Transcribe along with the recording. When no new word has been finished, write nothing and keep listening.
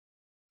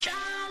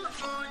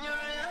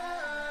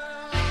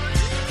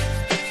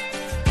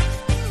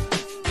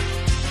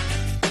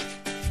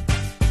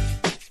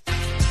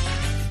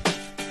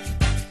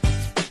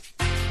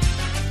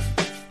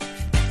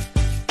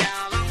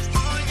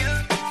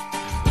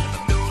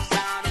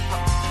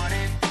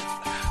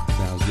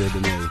Good to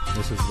me.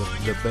 This is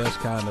the best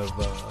kind of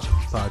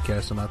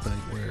podcasting, I think,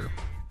 where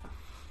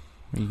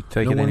you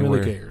take no it one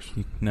anywhere. really cares.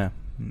 No,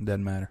 it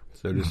doesn't matter.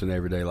 So just an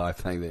everyday life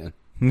thing then.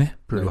 Yeah,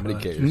 Nobody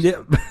much. cares.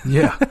 Yep.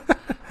 Yeah.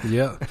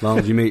 Yeah. As long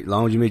as you meet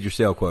your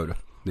sale quota,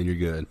 then you're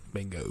good.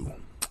 Bingo.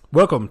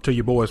 Welcome to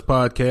your boys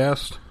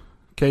podcast.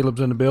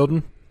 Caleb's in the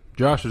building.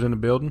 Josh is in the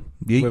building.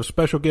 Yeet. We have a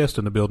special guest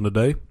in the building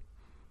today.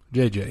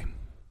 JJ.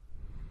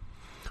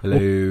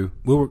 Hello.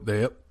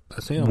 Yep,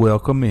 that's him.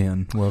 Welcome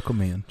in.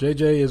 Welcome in.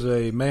 JJ is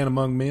a man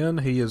among men.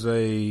 He is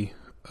a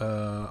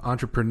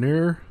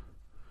entrepreneur.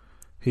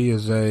 He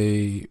is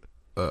a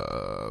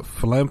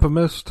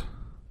philanthropist.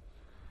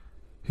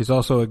 He's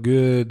also a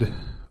good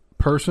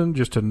person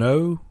just to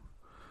know.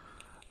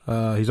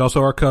 He's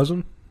also our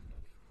cousin.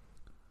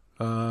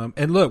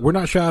 And look, we're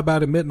not shy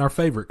about admitting our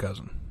favorite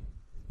cousin.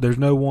 There's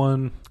no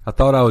one. I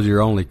thought I was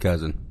your only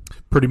cousin.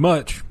 Pretty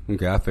much.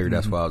 Okay, I figured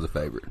that's why I was a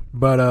favorite.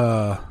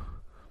 But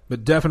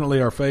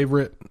definitely our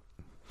favorite.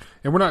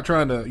 And we're not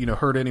trying to,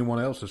 hurt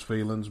anyone else's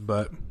feelings,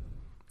 but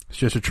it's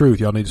just the truth.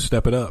 Y'all need to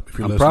step it up if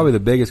you're I'm listening. probably the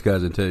biggest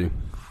cousin too.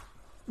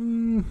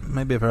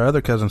 Maybe if our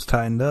other cousins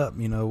tightened up,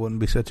 it wouldn't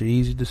be such an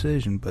easy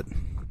decision, but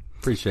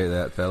Appreciate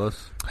that,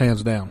 fellas.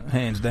 Hands down.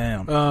 hands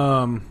down.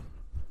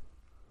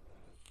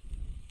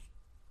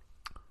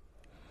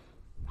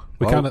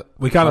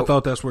 We kind of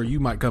thought that's where you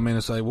might come in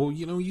and say, well,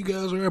 you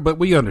guys are, but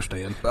we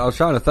understand. I was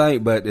trying to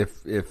think, but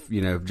if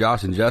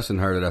Josh and Justin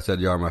heard it, I said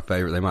y'all are my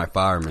favorite, they might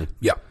fire me.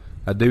 Yeah.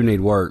 I do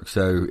need work,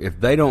 so if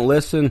they don't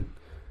listen,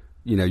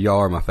 y'all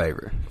are my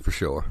favorite for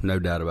sure, no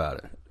doubt about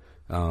it.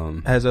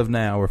 As of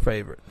now, we're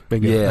favorite.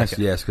 Bingo. Yes,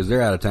 Okay. yes, because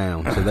they're out of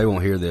town, so they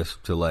won't hear this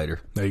till later.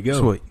 There you go.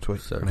 Sweet.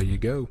 So. There you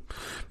go.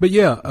 But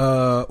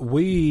yeah,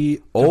 we.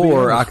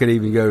 Or I could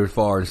even go as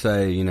far and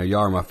say,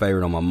 y'all are my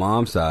favorite on my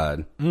mom's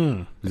side.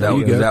 Does There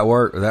you go. that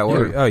work? Does that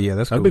work? Oh yeah,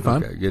 that's That'd cool. be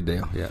fine. Okay, good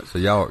deal. Yeah, so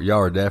y'all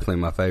are definitely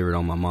my favorite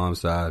on my mom's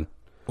side.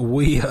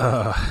 We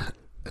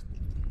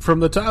from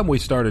the time we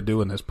started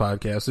doing this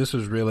podcast, this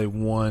is really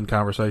one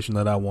conversation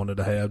that I wanted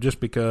to have, just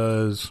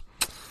because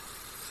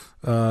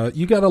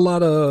you got a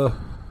lot of,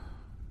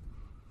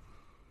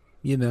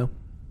 You got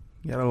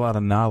a lot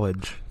of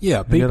knowledge. yeah,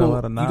 You got people. a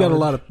lot of You got a knowledge.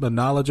 lot of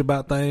knowledge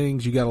about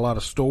things. You got a lot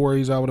of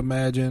stories. I would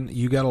imagine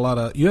you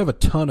have a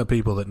ton of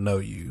people that know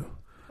you.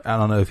 I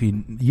don't know if you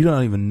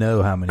don't even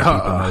know how many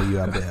people know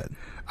you. I bet.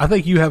 I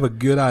think you have a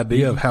good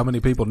idea of how many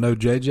people know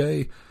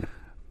JJ.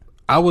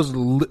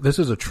 This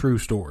is a true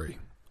story.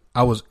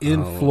 I was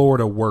in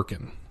Florida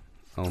working.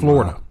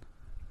 Florida.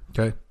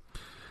 Okay.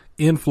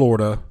 In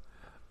Florida.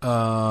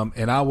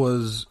 And I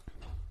was,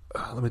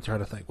 let me try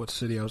to think what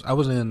city I was. I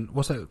was in,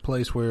 what's that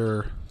place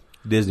where?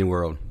 Disney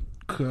World.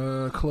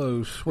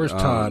 Close. Where's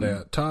Todd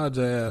at? Todd's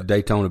at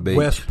Daytona Beach.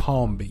 West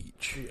Palm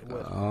Beach.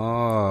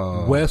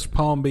 Oh. West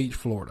Palm Beach,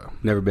 Florida.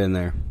 Never been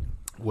there.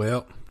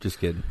 Well, Just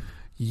kidding.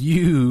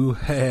 you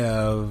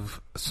have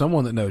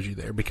someone that knows you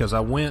there, because I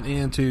went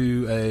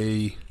into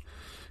a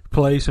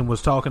place and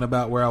was talking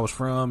about where I was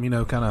from,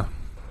 kind of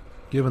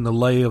giving the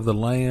lay of the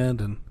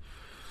land, and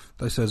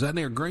they said, is that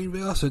near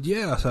Greenville? I said,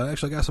 yeah. I said, I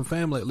actually got some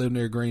family that live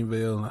near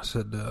Greenville, and I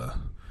said,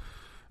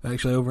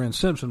 actually over in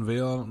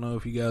Simpsonville. I don't know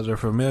if you guys are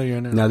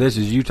familiar. Now, this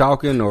is you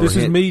talking? Or This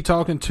is me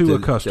talking to a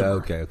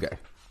customer. Okay.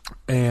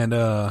 And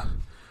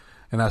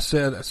I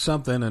said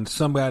something, and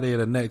somebody at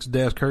the next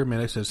desk heard me,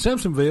 and they said,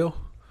 Simpsonville?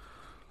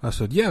 I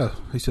said, yeah.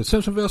 He said,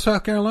 Simpsonville,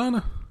 South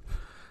Carolina?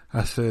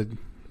 I said,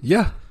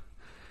 yeah.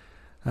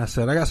 I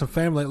said, I got some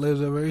family that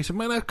lives over there. He said,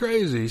 man, that's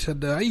crazy. He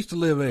said, I used to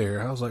live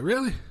there. I was like,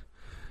 really?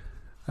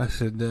 I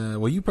said,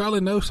 well, you probably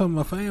know some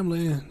of my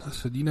family. And I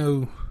said,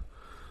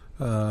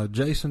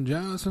 Jason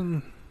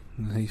Johnson?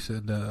 And he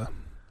said, let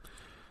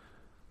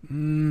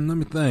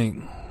me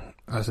think.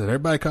 I said,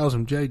 everybody calls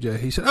him JJ.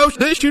 He said, oh,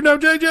 this you know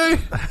JJ?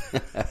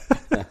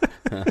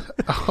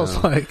 I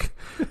was like,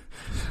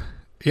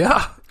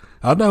 yeah,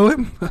 I know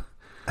him. And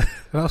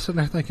I was sitting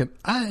there thinking,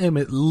 I am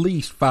at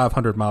least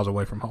 500 miles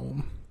away from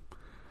home.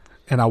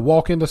 And I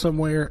walk into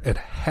somewhere and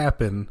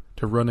happen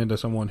to run into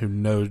someone who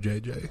knows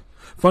JJ.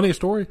 Funniest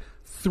story,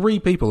 3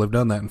 people have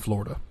done that in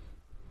Florida.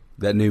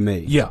 That knew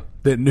me. Yeah,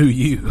 that knew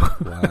you.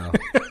 Wow.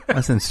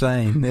 That's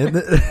insane, isn't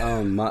it?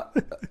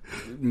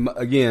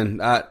 Again,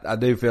 I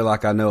do feel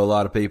like I know a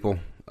lot of people.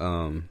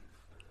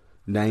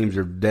 Names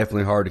are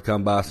definitely hard to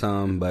come by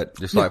some, but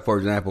just like, for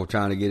example,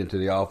 trying to get into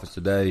the office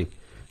today,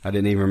 I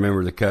didn't even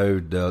remember the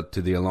code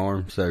to the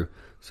alarm. So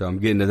I'm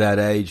getting to that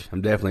age.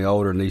 I'm definitely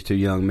older than these 2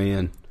 young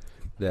men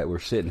that we're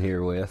sitting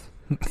here with.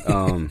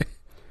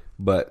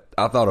 But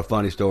I thought a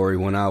funny story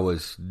when I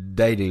was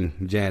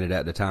dating Janet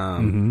at the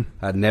time.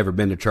 Mm-hmm. I'd never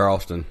been to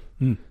Charleston,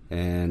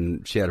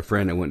 and she had a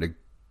friend that went to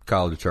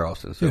College of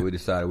Charleston. So we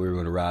decided we were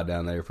going to ride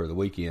down there for the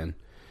weekend,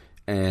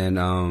 and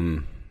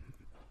didn't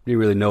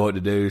really know what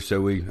to do. So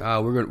we're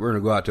going to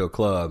go out to a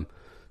club.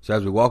 So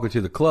as we walk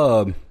into the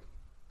club,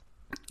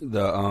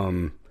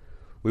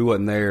 we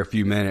wasn't there a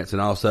few minutes,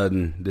 and all of a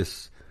sudden,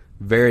 this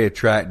very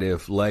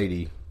attractive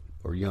lady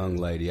or young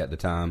lady at the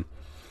time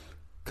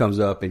comes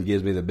up and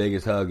gives me the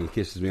biggest hug and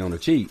kisses me on the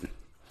cheek.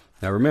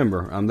 Now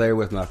remember, I'm there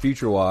with my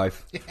future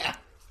wife,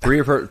 three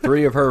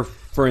of her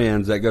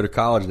friends that go to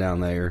college down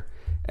there,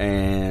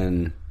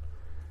 and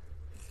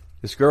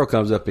this girl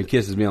comes up and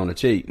kisses me on the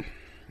cheek.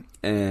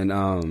 And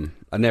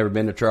I'd never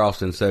been to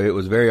Charleston, so it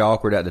was very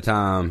awkward at the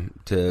time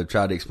to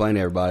try to explain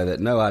to everybody that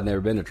no, I'd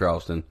never been to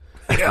Charleston.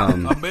 Yeah,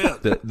 I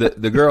bet.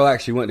 The girl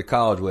actually went to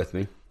college with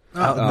me,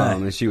 nice.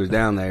 and she was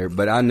down there.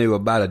 But I knew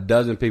about a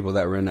dozen people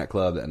that were in that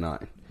club that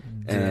night.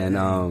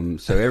 And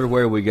so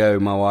everywhere we go,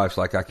 my wife's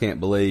like, I can't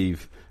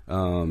believe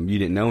you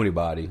didn't know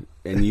anybody.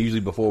 And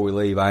usually before we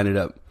leave, I ended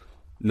up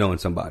knowing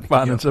somebody.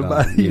 Finding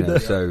somebody. You know,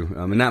 so,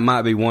 and that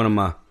might be one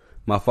of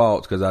my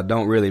faults because I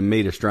don't really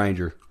meet a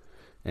stranger.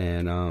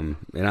 And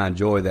I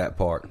enjoy that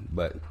part.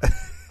 But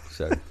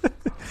I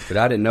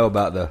didn't know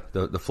about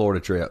the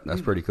Florida trip.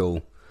 That's pretty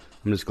cool.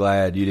 I'm just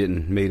glad you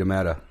didn't meet them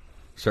at a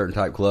certain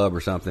type club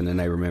or something and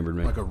they remembered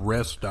me. Like a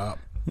rest stop.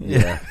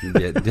 Yeah,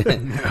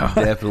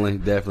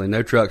 definitely.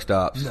 No truck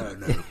stops.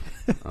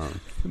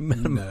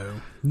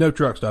 No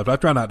truck stops. I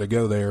try not to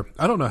go there.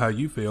 I don't know how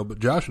you feel, but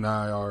Josh and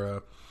I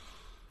are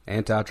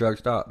Anti-truck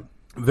stop.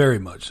 very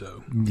much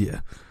so.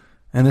 Yeah.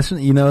 And it's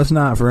it's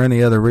not for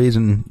any other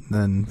reason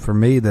than for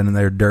me than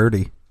they're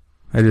dirty.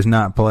 They're just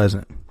not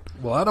pleasant.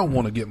 Well, I don't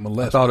want to get I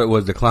molested. thought it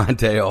was the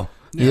clientele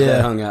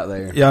that hung out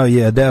there. Oh,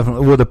 yeah,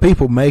 definitely. Well, the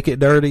people make it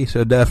dirty,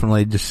 so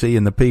definitely just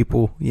seeing the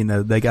people,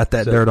 they got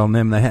that dirt on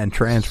them. They hadn't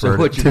transferred So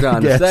what it you're to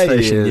trying the to gas say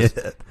station is,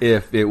 yet.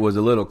 if it was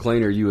a little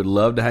cleaner, you would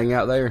love to hang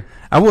out there?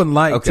 I wouldn't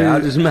like Okay, to. I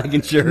was just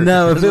making sure.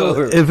 No,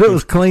 if it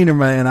was cleaner,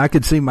 man, I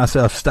could see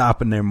myself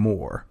stopping there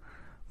more.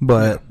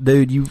 But,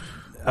 dude,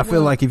 I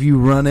feel like if you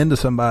run into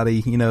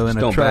somebody, in a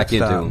don't truck back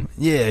into stop, them.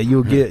 yeah,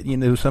 you'll get,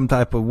 some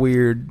type of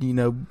weird,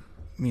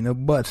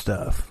 butt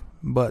stuff,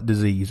 butt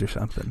disease or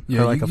something.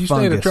 Yeah, or like you a stay at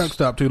a fungus. truck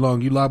stop too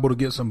long, you're liable to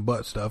get some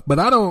butt stuff. But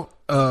I don't.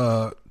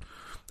 I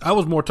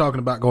was more talking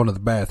about going to the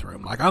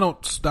bathroom. Like I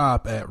don't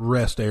stop at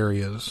rest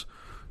areas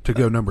to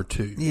go number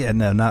 2. Yeah,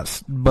 no,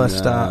 not bus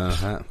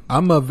stops.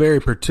 I'm very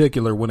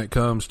particular when it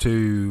comes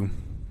to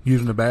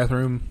using the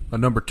bathroom. A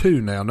number 2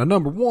 now. Now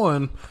number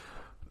 1,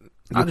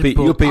 You'll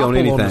pee on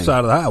anything. on the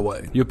side of the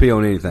highway. You'll pee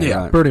on anything.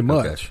 Yeah, right? pretty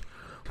much.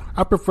 Okay.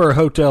 I prefer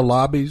hotel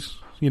lobbies.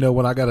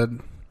 When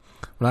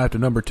I have to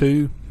number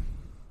 2.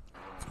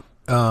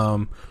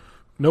 No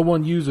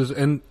one uses,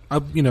 and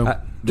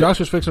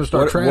Josh is fixing to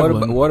start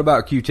traveling. What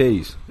about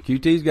QT's?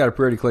 QT's got a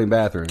pretty clean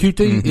bathroom.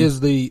 QT is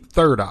the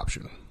third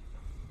option.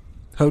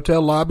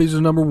 Hotel lobbies is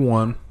number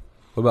 1.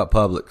 What about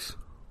Publix?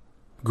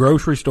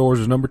 Grocery stores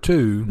is number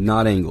 2.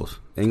 Not Ingles.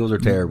 Ingles are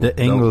terrible.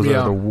 The Ingles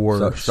Yeah. are the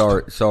worst.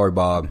 Sorry,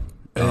 Bob.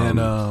 And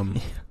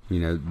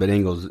But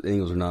Ingles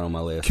are not on my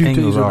list. QT's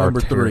Ingles are are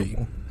number terrible.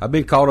 3. I've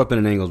been caught up in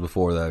an Ingles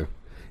before though,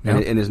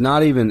 and it's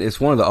not even. It's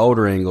one of the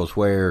older Ingles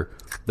where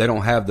they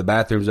don't have the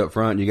bathrooms up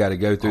front. You got to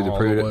go through All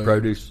the the way.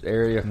 produce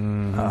area,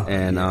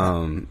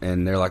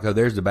 and they're like, "Oh,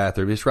 there's the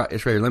bathroom. It's right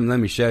here. Let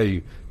me show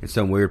you." And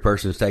some weird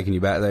person is taking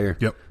you back there.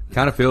 Yep.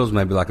 Kind of feels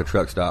maybe like a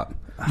truck stop.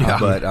 Yeah.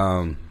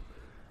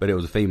 But it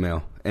was a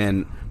female,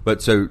 and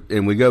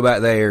we go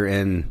back there,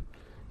 and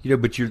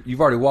but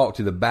you've already walked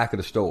to the back of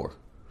the store.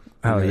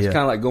 Oh, It's yeah.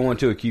 kind of like going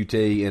to a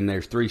QT, and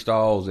there's 3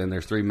 stalls, and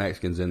there's 3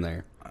 Mexicans in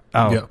there.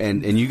 Oh, Yeah.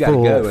 And you got to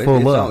Full- go. full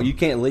It's up. on, you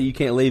can't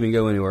leave and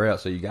go anywhere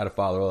else. So you got to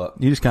follow up.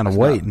 you just kind of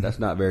That's waiting. That's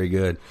not very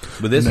good.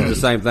 But this is the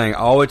same thing.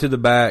 All the way to the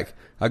back.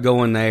 I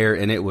go in there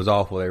and it was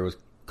awful. There was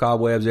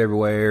cobwebs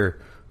everywhere.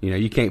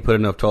 You can't put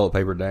enough toilet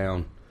paper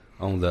down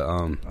on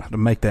the To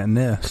make that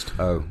nest.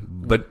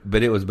 but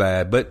it was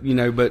bad. But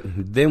but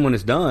then when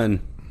it's done,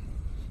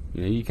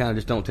 you kind of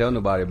just don't tell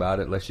nobody about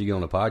it unless you go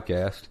on a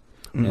podcast.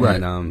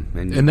 Right.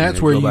 And that's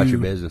go where about you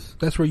your business.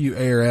 That's where you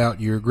air out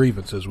your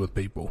grievances with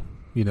people.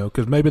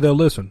 Because maybe they'll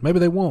listen, maybe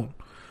they won't.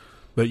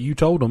 But you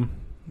told them.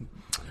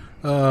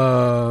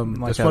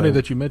 It's funny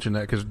that you mentioned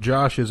that because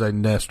Josh is a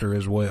nester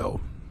as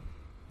well.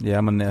 Yeah,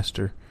 I'm a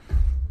nester.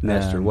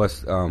 Nestor,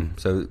 what's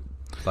so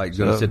like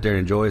going to sit there and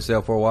enjoy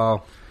yourself for a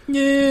while?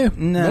 Yeah,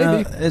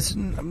 No, maybe.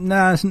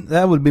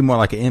 that would be more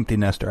like an empty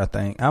nester, I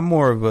think. I'm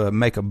more of a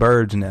make a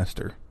bird's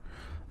nester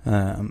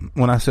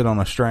when I sit on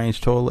a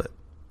strange toilet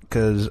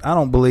because I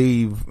don't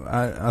believe,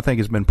 I think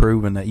it's been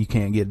proven that you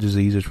can't get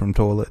diseases from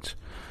toilets,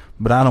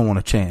 but I don't want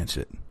to chance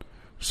it.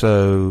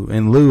 So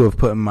in lieu of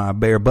putting my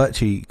bare butt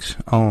cheeks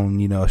on,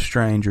 a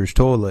stranger's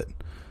toilet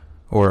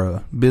or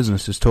a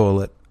business's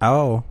toilet,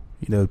 I'll,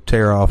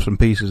 tear off some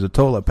pieces of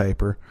toilet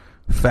paper,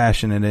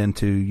 fashion it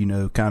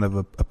into, kind of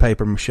a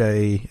paper mache,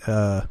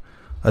 a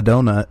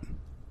donut,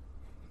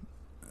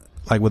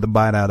 like with a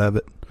bite out of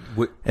it,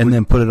 and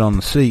then put it on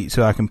the seat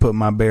so I can put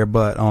my bare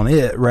butt on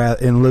it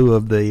in lieu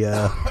of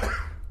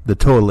the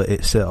toilet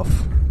itself.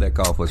 That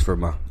cough was for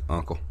my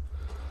uncle.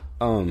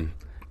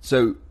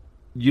 So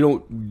you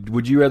don't?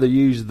 Would you rather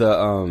use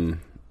the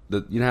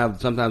how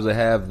sometimes they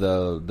have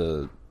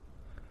the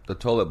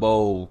toilet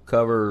bowl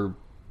cover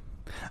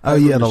Oh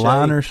yeah, the Papier-mâché.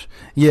 liners.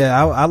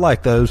 Yeah, I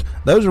like those.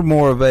 Those are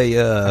more of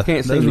a. I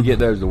can't seem to get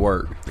those to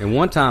work. And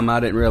one time I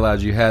didn't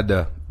realize you had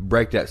to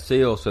break that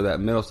seal so that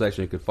middle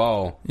section could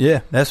fall.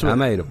 Yeah, that's what I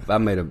made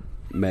a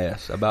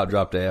mess. I about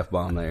dropped the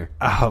F-bomb there.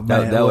 Oh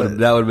man, That would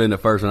have been the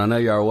first one. I know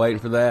y'all were waiting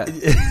for that.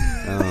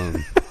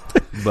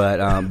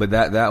 But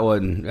that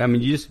wasn't. I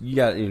mean, you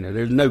got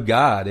there's no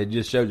guide. It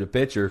just shows a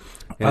picture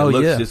and it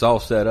looks just all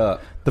set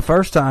up. The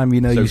first time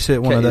you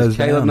sit one of those Is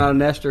Caleb down. not a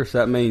nester? So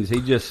that means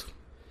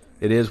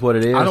it is what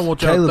it is. I don't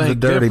want y'all Caleb's to think a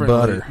dirty differently.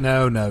 butter.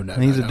 No.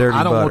 He's a dirty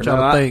I don't want butter.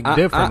 y'all to think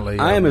differently.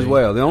 I am of as me.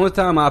 well. The only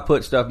time I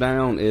put stuff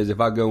down is if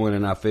I go in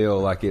and I feel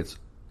like it's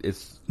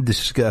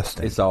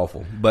Disgusting. it's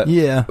awful. But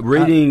Yeah,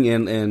 reading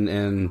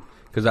and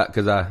because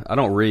I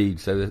don't read,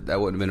 so that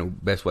wouldn't have been the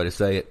best way to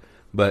say it.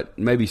 But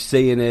maybe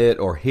seeing it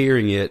or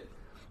hearing it,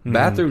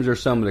 bathrooms are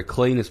some of the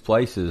cleanest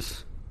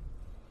places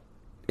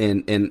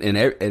in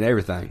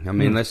everything. I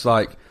mean, that's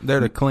like they're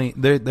the clean.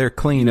 They're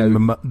clean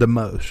the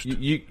most.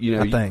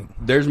 I think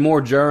there's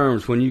more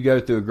germs when you go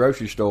through a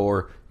grocery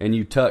store and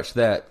you touch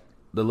the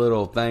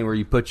little thing where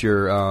you put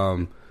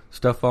your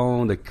stuff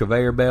on, the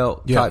conveyor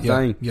belt type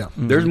thing. Yeah.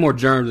 There's more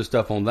germs and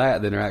stuff on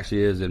that than there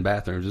actually is in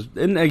bathrooms.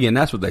 And again,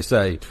 that's what they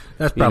say.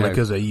 That's probably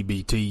because of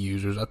EBT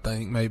users, I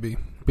think, maybe.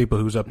 People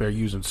who's up there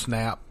using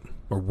Snap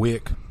or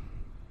Wick.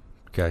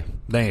 Okay.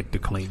 They ain't the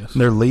cleanest.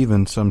 They're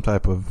leaving some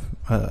type of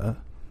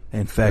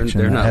infection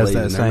They're that not has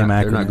leaving. that same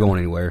acronym. They're not going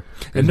anywhere.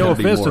 And no There's gotta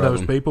be offense to more of those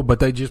them. people, but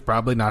they just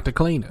probably not the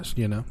cleanest,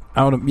 They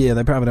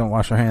probably don't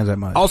wash their hands that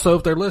much. Also,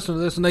 if they're listening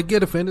to this and they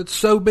get offended,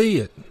 so be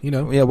it.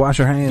 Yeah, wash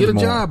your hands Get a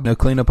more. job. No,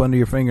 clean up under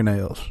your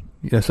fingernails.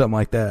 Something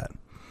like that.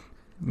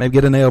 Maybe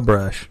get a nail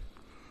brush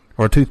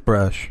or a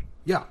toothbrush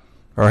Yeah.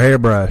 or a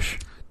hairbrush.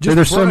 Just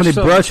There's so brush many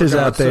something, brushes for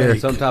out God's there.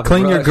 sake. Some type of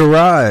Clean your brush.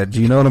 garage.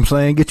 You know what I'm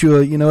saying? Get you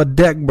a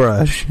deck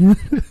brush. Get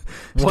you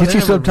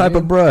Whatever, some type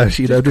man. of brush.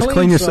 Just Just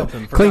clean your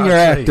something, for clean your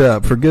God's act sake.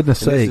 up for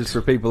goodness And this is sakes.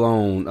 for people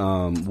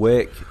on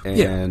WIC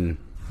and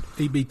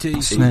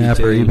EBT. Snap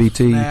or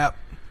EBT. Snap.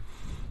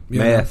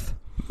 meth.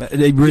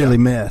 They really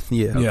meth.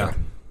 Yeah. Yeah.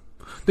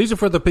 These are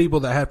for the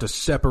people that have to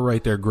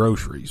separate their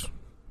groceries.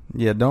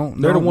 Yeah. Don't.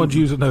 They're the ones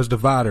using those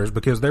dividers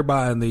because they're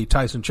buying the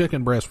Tyson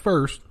chicken breast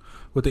first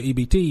with the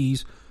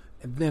EBTs,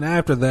 and then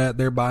after that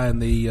they're buying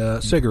the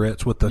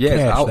cigarettes with the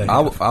Yes, cash.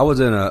 I was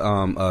in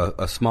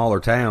a smaller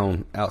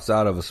town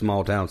outside of a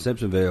small town,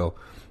 Simpsonville,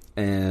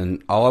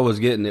 and all I was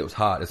getting, it was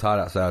hot. It's hot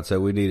outside, so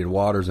we needed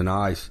waters and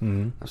ice.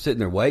 Mm-hmm. I'm sitting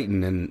there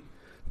waiting, and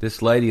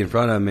this lady in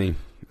front of me,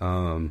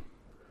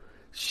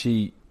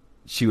 she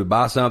would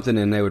buy something,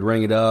 and they would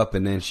ring it up,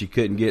 and then she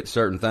couldn't get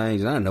certain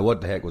things, and I didn't know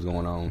what the heck was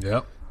going on.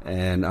 Yep.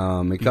 And it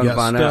You come to got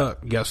find stuck. out,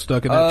 You got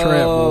stuck in that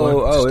trap,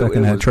 boy. Stuck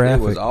in that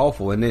traffic. It was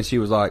awful. And then she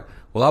was like,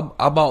 "Well,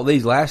 I bought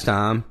these last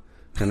time,"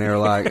 and they were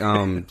like,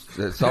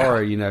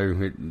 "Sorry,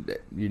 you're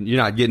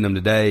not getting them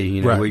today.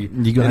 Right. We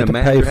You're gonna have to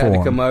manager pay had for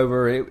to come 'em."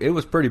 over. It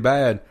was pretty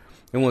bad.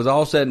 And when it was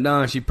all said and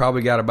done, she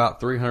probably got about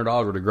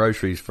 $300 worth of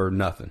groceries for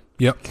nothing.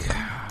 Yep.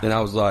 And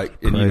I was like,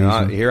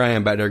 and, here I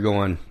am back there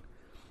going,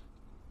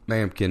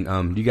 "Ma'am,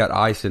 can you got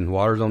ice and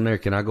waters on there?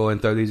 Can I go ahead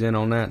and throw these in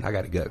on that? I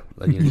got to go.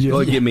 Like, just go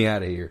ahead and get me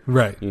out of here."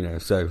 Right.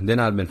 So then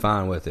I'd been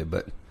fine with it,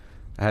 but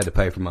I had to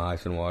pay for my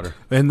ice and water.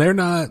 And they're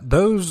not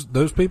those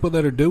people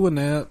that are doing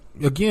that.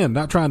 Again,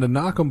 not trying to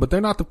knock them, but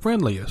they're not the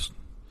friendliest.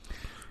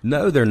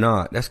 No, they're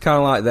not. That's kind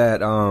of like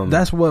that.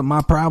 That's what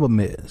my problem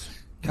is.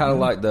 Kind of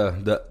like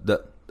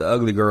the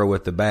ugly girl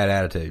with the bad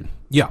attitude.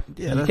 Yeah.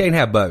 You can't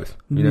have both.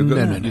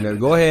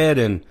 Go ahead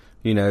and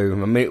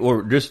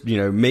or just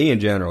me in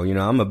general.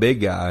 I'm a big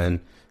guy, and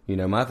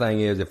my thing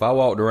is if I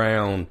walked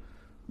around,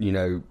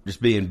 just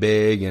being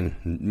big and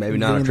maybe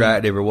not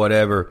attractive or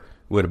whatever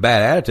with a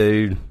bad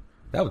attitude,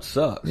 that would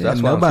suck. So Yeah,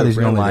 that's why nobody's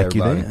I'm so gonna friendly to like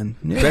you everybody. then.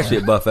 Yeah. Especially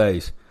at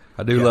buffets.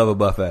 I do love a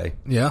buffet.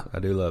 Yeah. I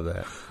do love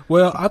that.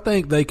 Well, I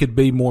think they could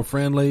be more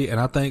friendly, and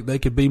I think they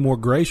could be more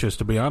gracious,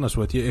 to be honest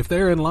with you. If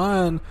they're in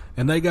line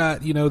and they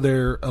got,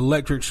 their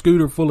electric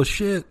scooter full of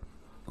shit,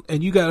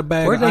 and you got a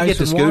bag Where'd of they ice get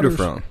the and scooter waters,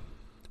 from?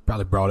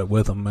 Probably brought it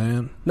with them,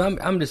 man. No,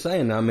 I'm just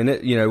saying. I mean,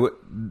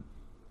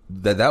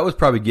 that was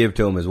probably give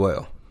to them as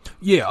well.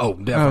 Yeah,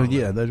 definitely.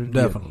 Oh, yeah,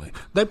 definitely.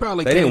 They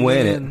probably They didn't came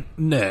win in.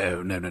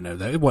 No.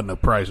 It wasn't no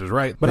prices,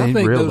 right? But They I ain't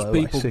think real those low,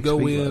 like people 6 go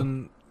feet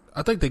in.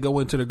 I think they go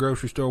into the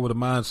grocery store with a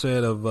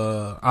mindset of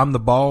I'm the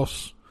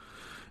boss,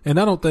 and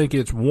I don't think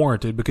it's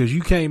warranted because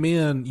you came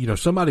in.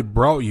 Somebody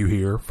brought you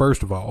here.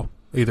 First of all,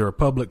 either a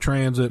public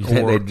transit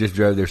They or just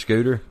drove their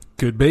scooter.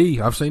 could be.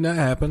 I've seen that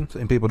happen.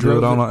 And people drove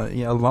it on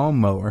a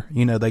lawnmower.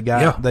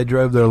 They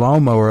drove their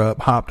lawnmower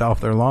up, hopped off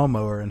their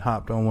lawnmower, and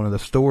hopped on one of the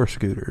store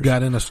scooters.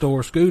 Got in a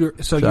store scooter,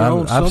 so you I've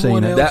own seen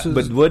someone it. else's.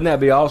 But wouldn't that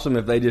be awesome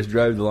if they just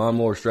drove the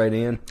lawnmower straight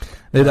in?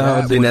 That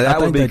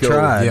That would be cool.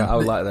 Tried. Yeah. I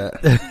would like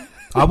that.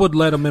 I would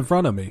let them in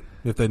front of me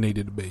if they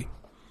needed to be.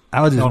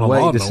 I was just On a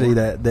waiting to lawnmower. see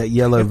that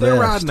yellow If they're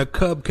vest. riding a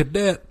Cub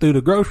Cadet through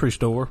the grocery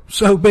store,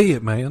 so be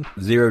it, man.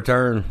 Zero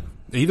turn.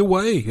 Either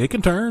way, it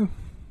can turn.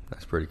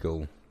 That's pretty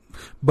cool.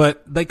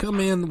 But they come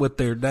in with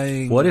their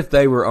dang What if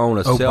they were on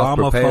a Obama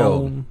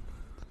self-propelled, phone.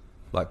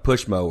 like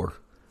push mower,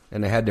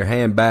 and they had their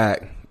hand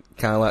back,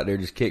 kind of like they're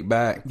just kicked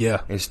back,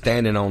 and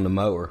standing on the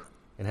mower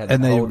and had to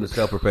hold the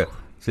self-propel.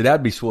 So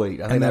that'd be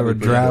sweet. I think they were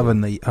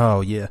driving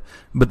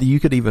but you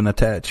could even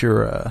attach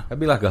your. That'd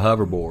be like a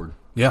hoverboard.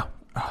 Yeah.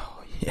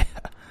 Oh yeah.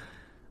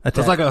 It's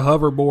like a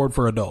hoverboard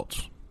for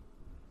adults.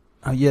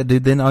 Oh yeah,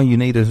 dude. Then all you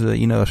need is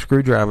a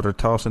screwdriver to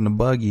toss in the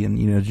buggy, and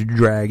you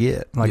drag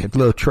it like a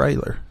little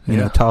trailer.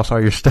 Toss all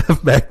your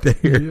stuff back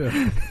there.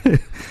 Yeah.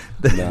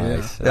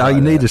 Nice. All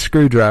you need is a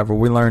screwdriver.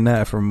 We learned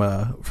that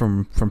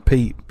from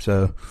Pete.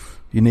 So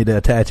you need to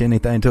attach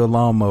anything to a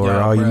lawnmower.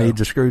 All you need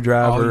is a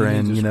screwdriver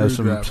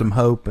and some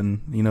hope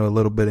and a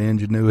little bit of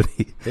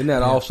ingenuity. Isn't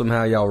that awesome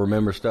how y'all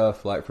remember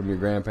stuff like from your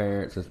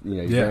grandparents and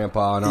your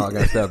grandpa and all that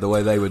kind of stuff, the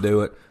way they would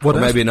do it? Or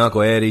maybe an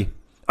Uncle Eddie.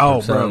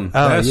 Oh, bro.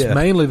 That's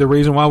mainly the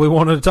reason why we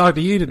wanted to talk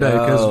to you today,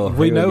 because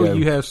we know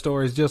you have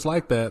stories just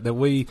like that.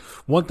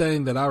 One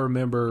thing that I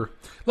remember,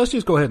 let's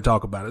just go ahead and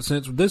talk about it,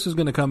 since this is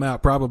going to come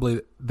out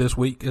probably this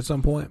week at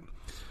some point.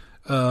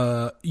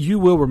 You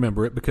will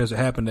remember it because it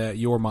happened at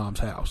your mom's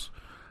house,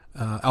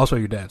 also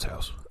your dad's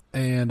house.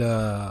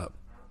 And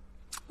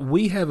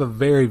we have a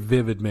very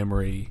vivid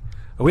memory.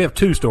 We have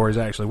two stories,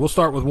 actually. We'll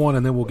start with one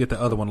and then we'll get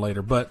the other one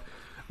later. But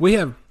we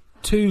have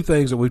two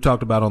things that we've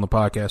talked about on the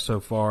podcast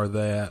so far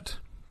that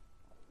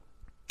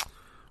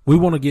we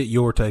want to get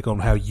your take on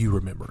how you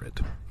remember it.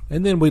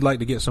 And then we'd like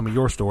to get some of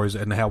your stories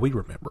and how we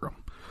remember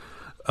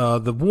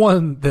them. The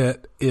one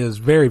that is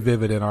very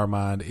vivid in our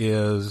mind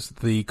is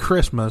the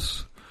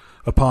Christmas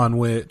upon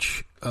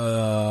which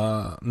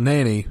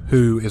Nanny,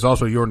 who is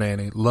also your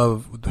nanny,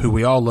 who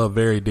we all love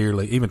very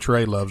dearly, even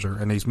Trey loves her,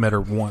 and he's met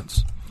her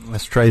once.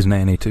 That's Trey's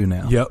nanny too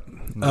now. Yep.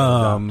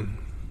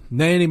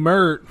 Nanny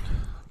Mert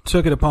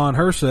took it upon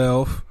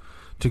herself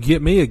to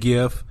get me a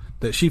gift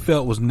that she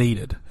felt was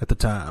needed at the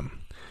time.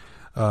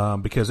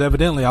 Because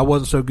evidently I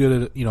wasn't so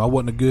good at, I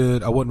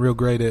wasn't real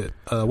great at,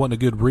 wasn't a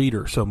good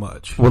reader so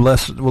much. Well,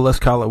 let's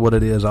call it what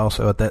it is.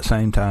 Also, at that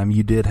same time,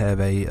 you did have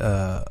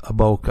a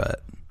bowl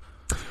cut.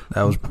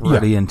 That was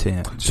pretty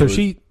intense. So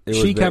she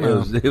kind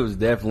of, it was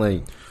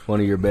definitely one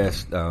of your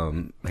best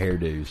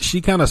hairdos.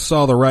 She kind of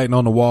saw the writing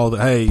on the wall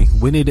that, hey,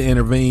 we need to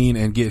intervene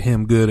and get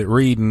him good at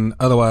reading,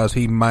 otherwise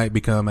he might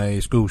become a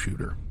school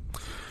shooter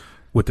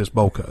with this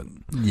bowl cut.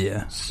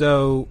 Yeah.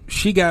 So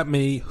she got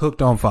me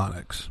hooked on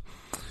phonics.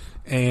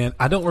 And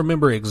I don't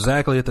remember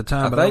exactly at the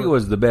time. I think it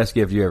was the best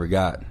gift you ever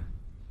got.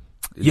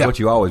 It's what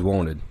you always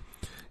wanted.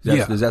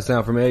 Does that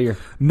sound familiar?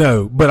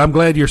 No, but I'm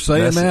glad you're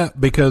saying that,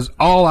 because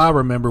all I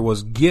remember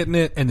was getting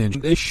it and then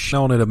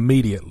on it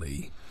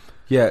immediately.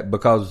 Yeah,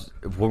 because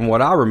from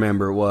what I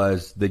remember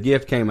was the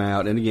gift came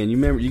out, and again,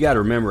 you got to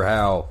remember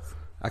how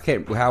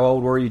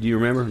old were you? Do you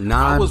remember? 9?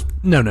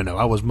 No.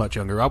 I was much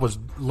younger. I was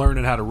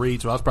learning how to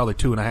read, so I was probably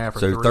 2.5 or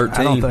 3. So 13.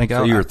 I don't think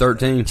you were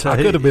 13. So I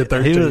could have been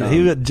 13.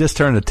 He had just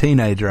turned a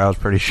teenager, I was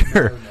pretty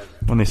sure,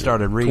 when he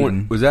started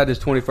reading. Was that his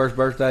 21st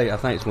birthday? I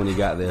think it's when he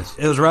got this.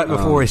 It was right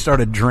before he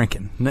started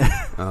drinking.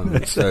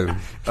 So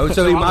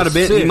he might have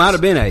been. He might have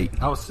been 8.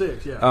 I was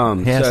 6. Yeah.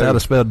 He has how to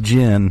spell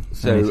gin.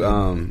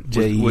 So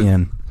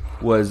Jen.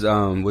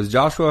 Was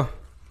Joshua?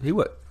 He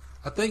what?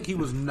 I think he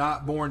was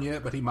not born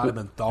yet, but he might have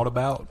been thought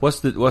about.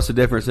 What's the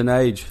difference in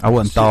age? I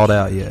wasn't thought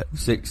out yet.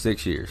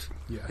 6 years.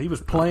 Yeah, he was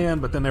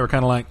planned, but then they were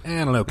kind of like,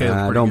 I don't know.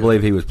 I don't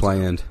believe he was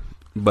planned,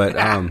 but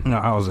no,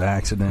 I was an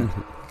accident.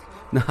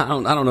 No, I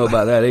don't know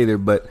about that either.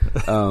 But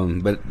I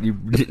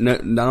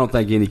don't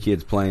think any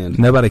kid's planned.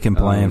 Nobody can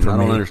plan for me. I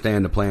don't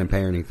understand the planned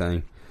parenting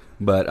thing,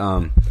 but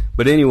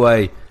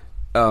anyway,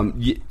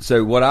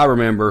 so what I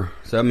remember,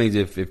 so that means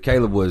if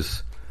Caleb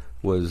was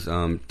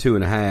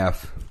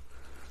 2.5.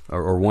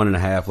 Or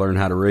 1.5,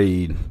 learning how to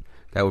read,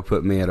 that would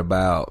put me at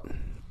about,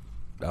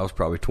 I was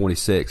probably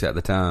 26 at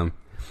the time.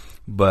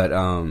 But,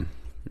 no,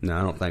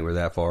 I don't think we're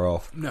that far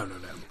off. No.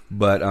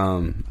 But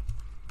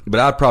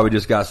I probably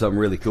just got something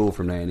really cool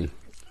from Nanny.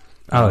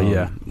 Oh,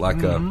 yeah.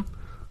 Like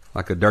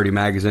a dirty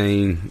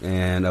magazine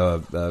and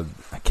a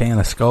can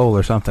of Skull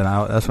or something.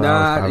 That's what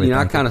I was probably thinking.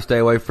 I kind of stay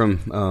away from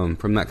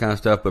that kind of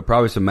stuff, but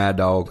probably some Mad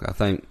Dog. I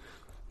think,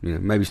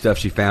 maybe stuff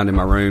she found in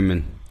my room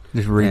and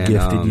just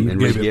re-gifted you.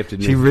 And re-gifted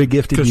me. She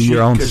re-gifted you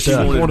your own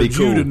stuff. She wanted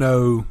you to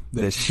know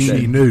that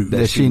she knew.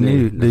 That she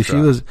knew.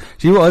 That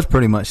she was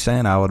pretty much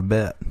Santa, I would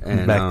bet.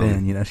 And, back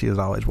then, she was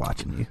always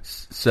watching you.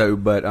 So,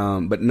 but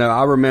no,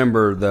 I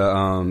remember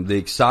the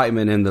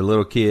excitement in the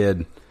little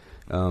kid,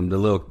 the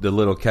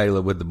little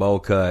Caleb with the bowl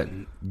cut,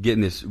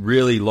 getting this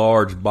really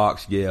large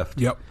box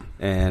gift. Yep.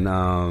 And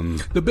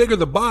the bigger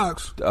the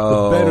box,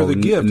 the better the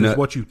gift is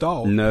what you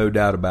thought. No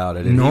doubt about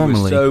it. And he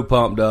was so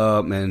pumped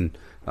up, and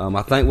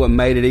I think what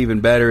made it even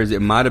better is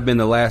it might have been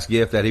the last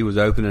gift that he was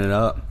opening it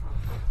up,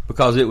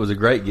 because it was a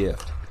great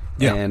gift.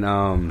 Yeah.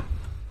 And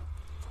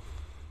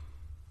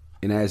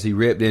as he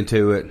ripped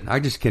into it,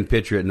 I just can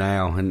picture it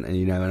now, and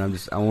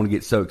I want to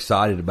get so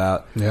excited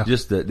about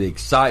just the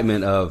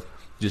excitement of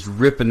just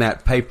ripping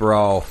that paper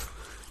off.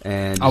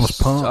 And I was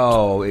pumped.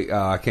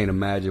 I can't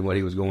imagine what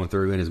he was going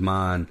through in his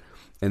mind.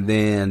 And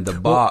then the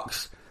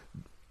box,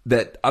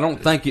 that I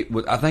don't think it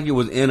was. I think it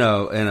was in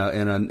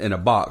a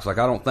box. Like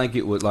I don't think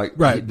it was like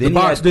right. The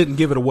box didn't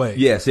give it away.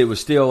 Yes, it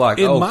was still like,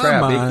 In oh my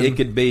crap! mind, It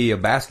could be a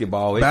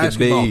basketball. It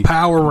basketball, could be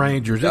Power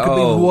Rangers. It could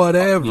be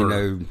whatever. You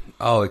know,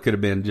 it could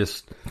have been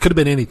just. Could have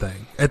been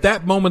anything. At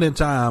that moment in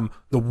time,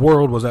 the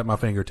world was at my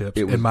fingertips.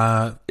 It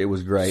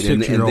was great.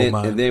 6-year-old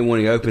mind. And then when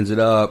he opens it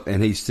up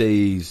and he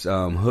sees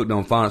Hooked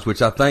on Phonics,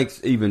 which I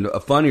think's even a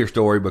funnier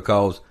story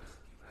because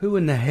who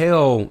in the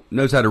hell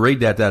knows how to read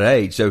that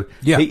age? So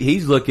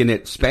he's looking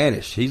at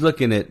Spanish. He's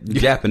looking at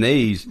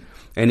Japanese,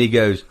 and he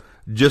goes,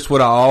 "Just what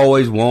I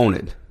always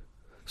wanted,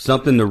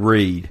 something to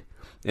read."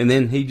 And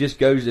then he just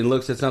goes and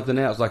looks at something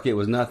else like it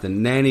was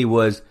nothing. Nanny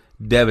was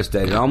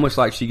devastated, almost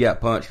like she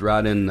got punched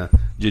right in the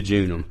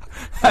jejunum.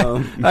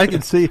 I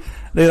could see,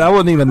 dude, I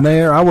wasn't even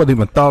there. I wasn't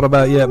even thought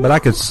about it yet, but I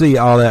could see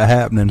all that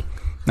happening.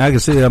 I can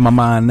see it in my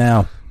mind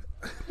now.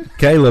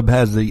 Caleb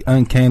has the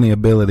uncanny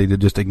ability to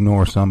just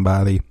ignore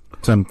somebody,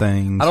 some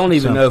things. I don't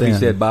even know if he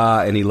said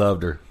bye and he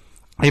loved her.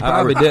 He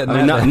probably didn't. I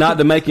mean, not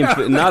to make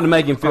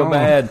him feel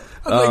bad.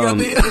 I think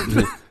I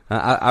did.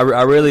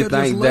 I really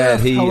think that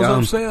I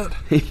was upset.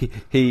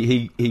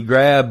 he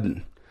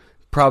grabbed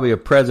probably a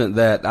present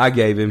that I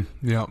gave him.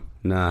 Yep.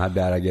 Nah, I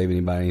doubt I gave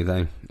anybody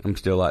anything. I'm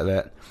still like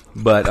that.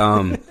 But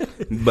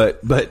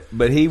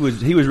but he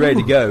was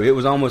ready to go. It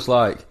was almost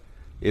like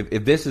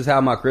if this is how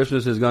my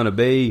Christmas is going to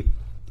be,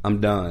 I'm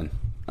done.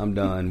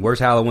 Where's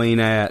Halloween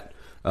at?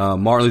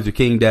 Martin Luther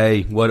King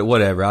Day,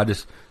 whatever. I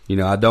just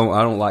I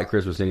don't like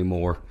Christmas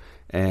anymore.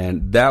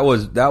 And that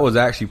was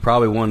actually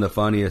probably one of the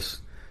funniest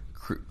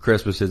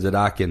Christmases that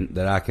I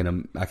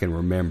can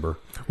remember.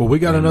 Well, we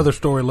got another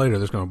story later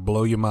that's going to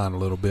blow your mind a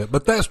little bit,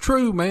 but that's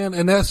true, man,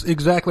 and that's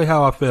exactly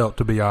how I felt.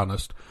 To be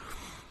honest,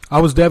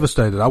 I was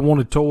devastated. I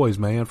wanted toys,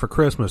 man, for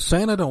Christmas.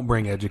 Santa don't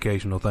bring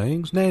educational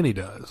things. Nanny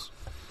does.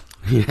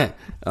 Yeah,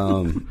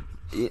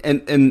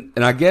 and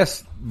I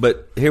guess,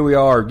 but here we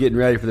are getting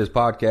ready for this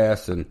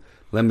podcast, and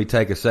let me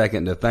take a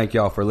second to thank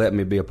y'all for letting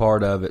me be a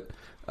part of it.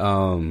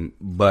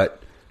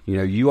 But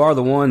you are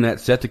the one that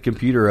set the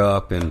computer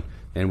up and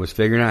was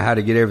figuring out how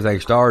to get everything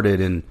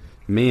started. And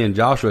me and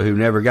Joshua, who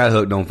never got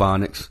hooked on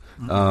phonics,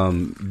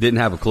 didn't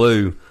have a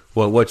clue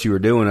what you were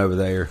doing over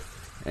there.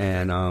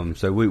 And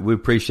so we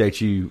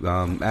appreciate you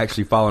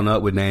actually following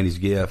up with Nanny's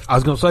gift. I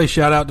was going to say,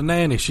 shout out to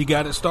Nanny. She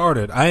got it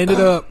started. I ended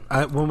up,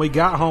 when we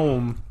got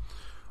home,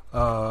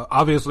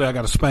 obviously I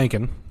got a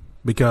spanking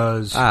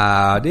because...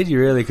 did you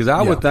really? Because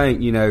I would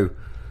think, your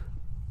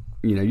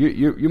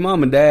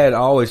mom and dad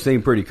always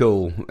seemed pretty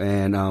cool.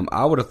 And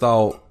I would have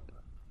thought...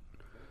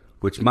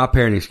 Which my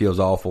parenting skills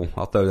awful.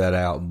 I'll throw that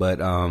out. But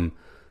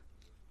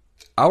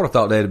I would have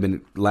thought they'd have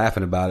been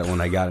laughing about it when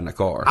they got in the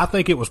car. I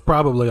think it was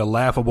probably a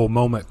laughable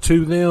moment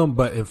to them,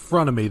 but in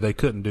front of me they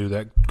couldn't do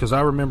that because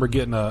I remember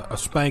getting a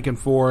spanking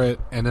for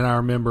it, and then I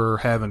remember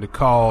having to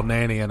call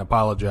Nanny and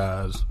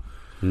apologize.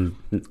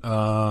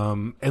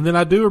 Mm-hmm. And then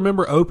I do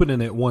remember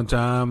opening it one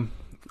time.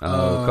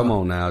 Oh, come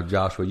on now,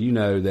 Joshua. You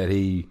know that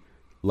he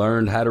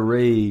learned how to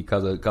read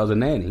because of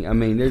Nanny. I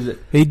mean,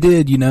 he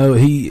did.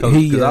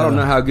 Because I don't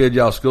know how good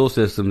y'all school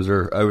systems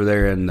are over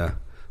there in the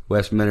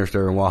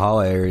Westminster and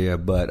Walhalla area,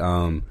 but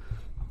I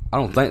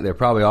don't think they're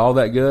probably all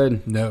that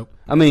good. No,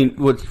 I mean,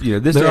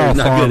 this area's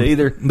not good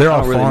either. They're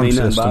all farm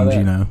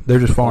systems. They're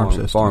just farm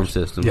systems. Farm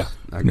systems. Yeah,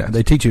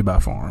 they teach you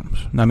about farms.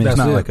 I mean, it's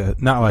not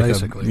like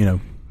basically. a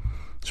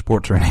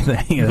sports or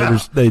anything.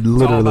 They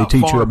literally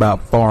teach you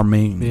about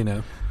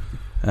farming.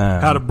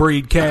 How to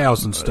breed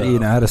cows and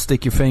stuff. How to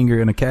stick your finger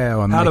in a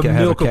cow and make it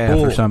have a calf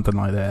or something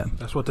like that.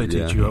 That's what they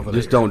teach you over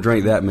there. Just don't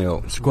drink that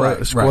milk.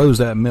 Squoze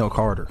that milk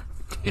harder.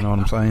 You know what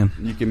I'm saying?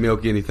 You can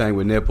milk anything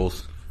with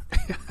nipples.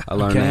 I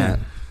learned that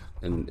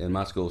in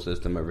my school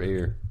system over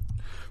here.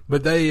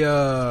 But they,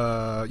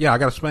 I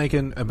got a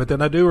spanking. But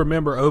then I do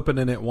remember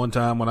opening it one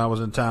time when I was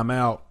in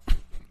timeout.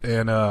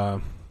 And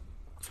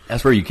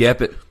that's where you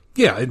kept it?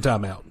 Yeah, in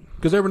timeout.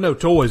 Because there were no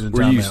toys in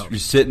timeout. Were you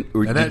sitting?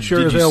 And that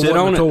sure as hell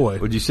wasn't a toy.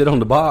 Would you sit on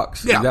the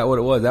box? Yeah. Is that what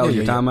it was? That was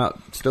your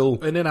timeout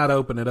stool? And then I'd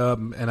open it up,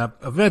 and I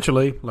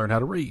eventually learned how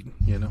to read,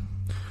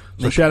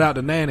 So shout out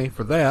to Nanny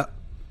for that.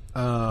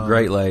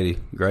 Great lady.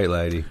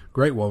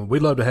 Great woman.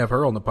 We'd love to have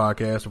her on the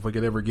podcast if we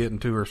could ever get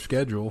into her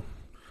schedule.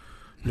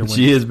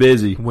 She is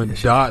busy. When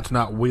Dot's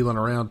not wheeling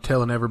around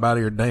telling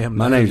everybody her damn name.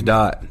 My name's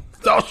Dot.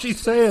 That's all she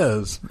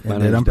says.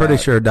 I'm pretty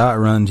sure Dot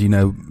runs,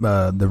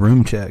 the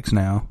room checks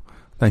now.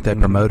 I think they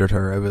promoted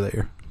her over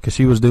there because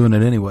she was doing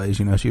it anyways.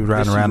 She was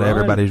riding around to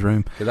everybody's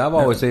room. Because I've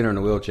always seen her in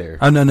a wheelchair.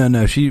 Oh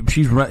no!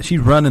 She's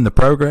running the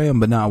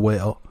program, but not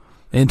well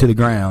into the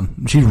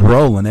ground. She's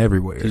rolling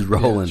everywhere. She's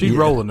rolling. She's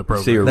rolling the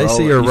program.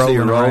 See her rolling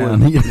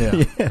around.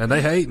 Yeah. And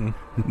they hating.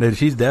 Dude,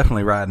 she's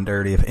definitely riding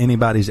dirty. If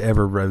anybody's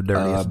ever rode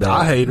dirty, it's Dot.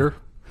 I hate her.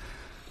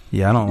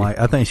 Yeah, I don't like.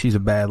 I think she's a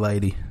bad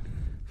lady.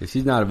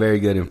 She's not a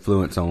very good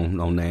influence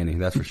on Nanny,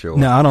 that's for sure.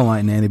 No, I don't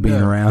like Nanny being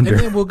around her.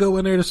 And then we'll go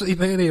in there to see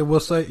Nanny, and we'll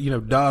say,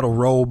 Dot will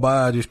roll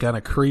by just kind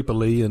of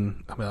creepily,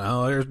 and I'll be like,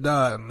 oh, there's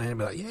Dot. And Nanny will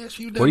be like, yes,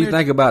 you done. What do you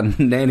think about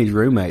Nanny's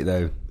roommate,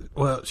 though?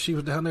 Well, she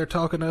was down there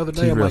talking the other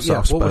day. She's I'm real like, yeah,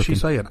 what was she soft-spoken.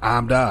 saying?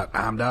 I'm Dot.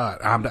 I'm Dot.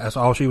 I'm Dot. That's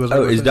all she was.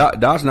 Oh, ever is saying.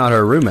 Dot's not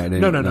her roommate?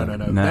 No. No.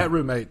 That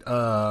roommate,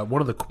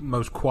 one of the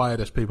most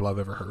quietest people I've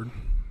ever heard.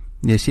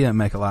 Yeah, she doesn't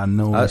make a lot of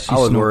noise. I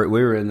was worried.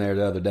 We were in there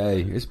the other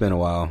day. It's been a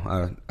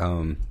while.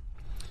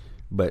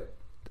 But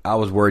I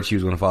was worried she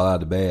was going to fall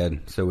out of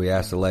bed. So we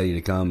asked the lady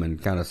to come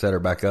and kind of set her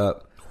back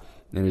up.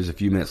 And just a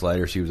few minutes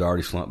later, she was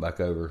already slumped back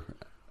over.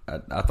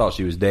 I thought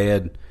she was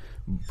dead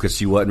because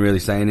she wasn't really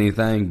saying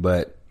anything.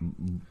 But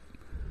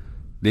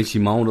then she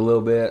moaned a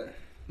little bit,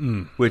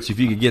 which if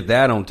you could get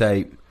that on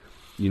tape,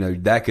 you know,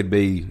 that could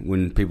be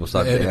when people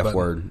start the F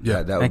word.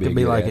 Yeah. That would It could be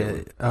be a like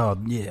good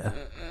ad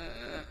word.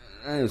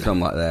 Something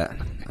like that.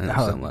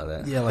 Something like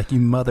that. Yeah, like you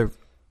mother.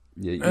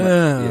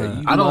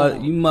 Yeah,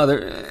 you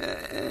mother.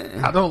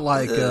 I don't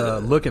like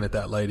looking at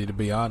that lady, to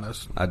be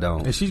honest. I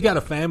don't. And she's got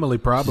a family,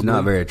 probably. She's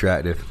not very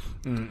attractive.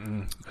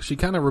 She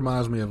kind of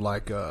reminds me of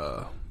like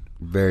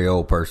Very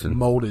old person.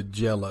 molded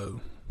Jello,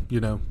 you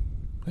know.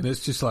 And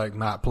it's just like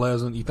not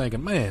pleasant. You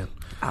thinking, man,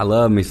 I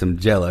love me some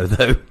Jello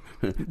though.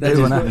 That's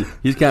Dude, just,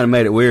 he's kind of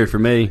made it weird for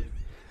me.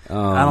 I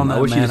don't know, I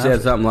wish man. you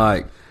said something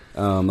like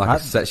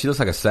she looks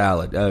like a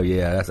salad. Oh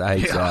yeah, I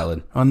hate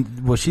salad.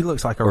 Well, she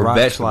looks like a Or rock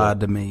vegetable. slide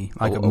to me,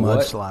 like A a what?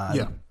 mudslide.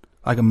 Yeah.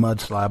 Like a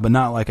mudslide, but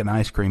not like an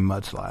ice cream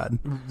mudslide.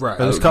 right?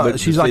 It's called-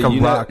 she's like a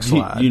rock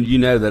slide. You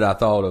know that I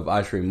thought of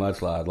ice cream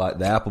mudslide, like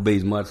the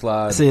Applebee's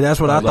mudslide. See, that's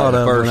what I Like thought the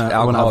of first when I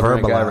alcohol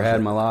drink I verbalized ever had it.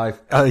 in my life.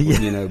 Oh, yeah.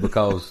 You know,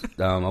 because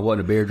I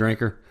wasn't a beer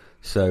drinker.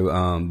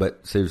 So,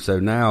 so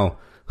now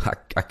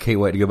I can't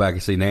wait to go back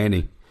and see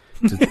Nanny,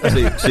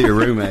 to see her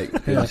roommate.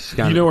 Yeah. It's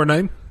kinda- You know her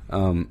name?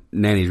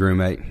 Nanny's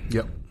roommate.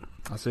 Yep,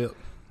 that's it.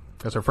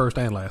 That's her first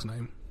and last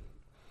name.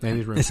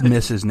 Nanny's room. It's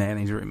Mrs.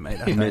 Nanny's roommate,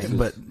 I think. Mrs.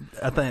 But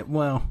I think,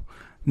 well,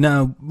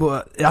 no,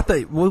 but I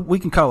think we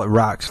can call it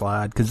rock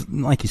slide because,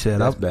 like you said,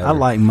 That's I better.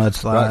 like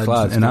mudslides,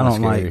 slide's and I kinda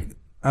don't scary. like.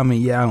 I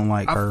mean, yeah, I don't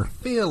like I her.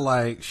 feel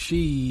like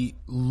she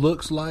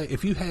looks like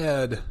if you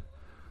had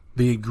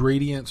the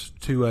ingredients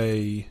to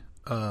a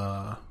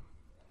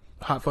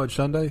hot fudge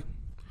sundae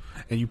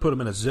and you put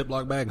them in a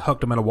Ziploc bag and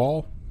hucked them in a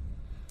wall,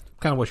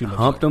 kind of what she looks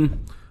Humped like.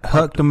 them.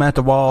 Hucked them at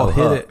the wall, Oh,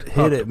 hit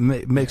hucked. it,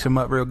 mix them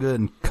up real good,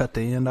 and cut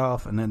the end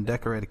off, and then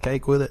decorate a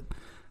cake with it.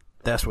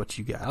 That's what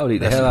you got. I would eat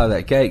the That's hell out of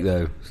that cake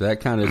though. So that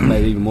kind of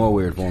made it even more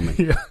weird for me.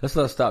 Yeah. Let's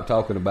stop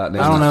talking about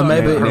that. I don't know. not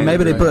Maybe something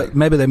maybe they right.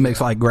 maybe they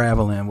mix like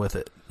gravel in with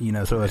it. You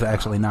know, so it's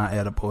actually not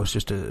edible. It's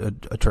just a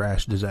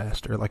trash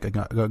disaster, like a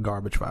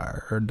garbage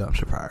fire or a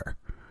dumpster fire.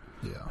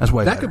 Yeah, That's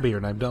way that better. could be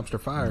her name, Dumpster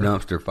Fire.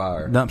 dumpster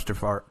fire. Dumpster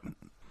fart.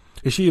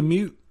 Is she a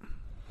mute?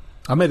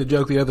 I made a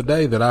joke the other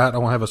day that I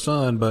don't have a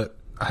son, but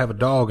I have a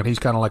dog, and he's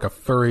kind of like a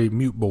furry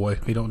mute boy.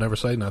 He don't never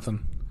say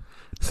nothing.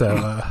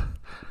 So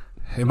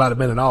it might have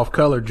been an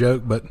off-color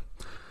joke, but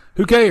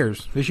who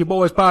cares? It's your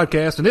boys'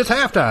 podcast, and it's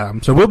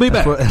halftime, so we'll be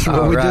back. That's what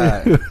All we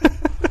right. do.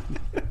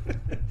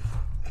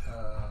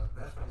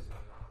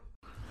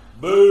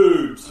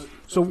 Boobs.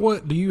 So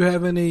what, do you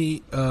have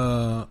any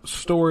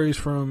stories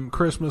from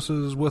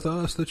Christmases with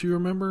us that you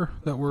remember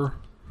that were...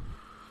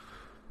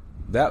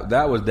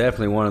 That was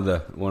definitely one of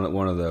the.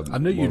 I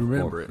knew you'd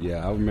remember it.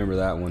 Yeah, I remember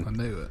that one. I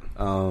knew it.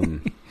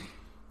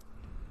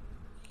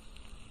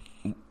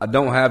 I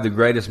don't have the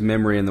greatest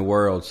memory in the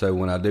world, so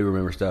when I do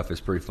remember stuff, it's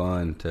pretty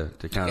fun to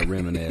kind of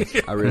reminisce.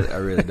 I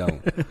really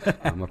don't.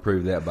 I'm gonna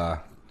prove that by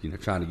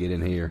trying to get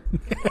in here.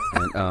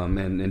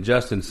 And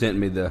Justin sent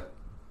me the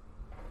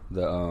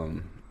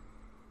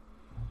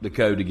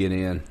code to get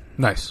in.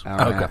 Nice. Hour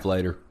and a half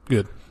later.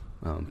 Good.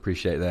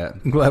 Appreciate that.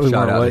 I'm glad we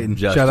Shout weren't out to waiting.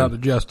 Justin. Shout out to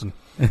Justin.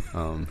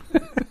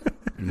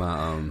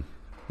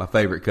 My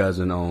favorite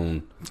cousin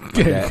on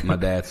my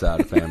dad's side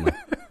of the family.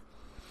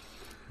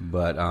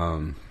 But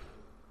I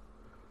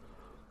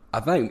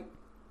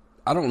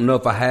don't know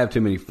if I have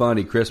too many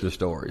funny Christmas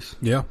stories,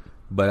 Yeah.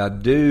 but I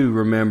do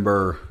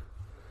remember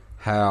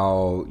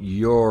how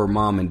your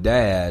mom and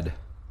dad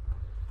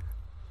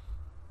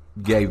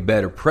gave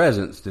better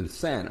presents than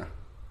Santa.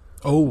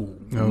 Oh,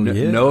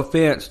 yeah. No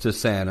offense to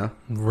Santa.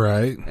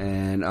 right.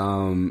 And I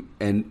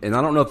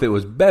don't know if it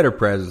was better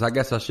presents. I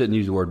guess I shouldn't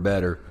use the word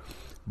better,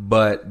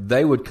 but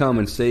they would come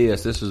and see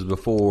us. This was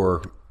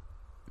before,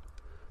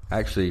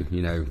 actually,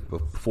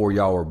 before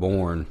y'all were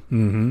born.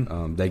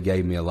 Mm-hmm. They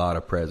gave me a lot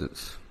of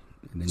presents.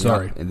 And then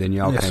Sorry.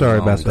 y'all Yeah, came sorry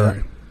along. about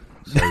that.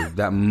 So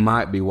that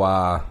might be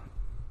why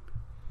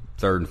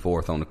third and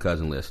fourth on the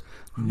cousin list.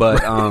 But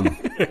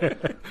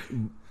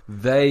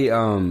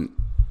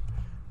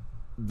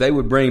they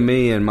would bring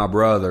me and my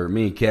brother,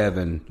 me and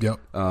Kevin, Yep.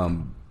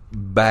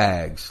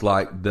 bags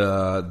like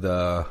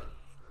the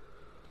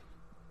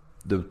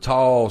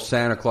tall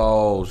Santa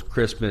Claus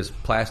Christmas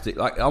plastic,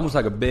 like almost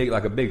like a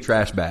big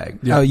trash bag.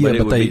 Yeah. Oh, yeah, but it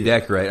but would they- be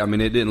decorated. I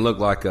mean, it didn't look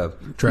like a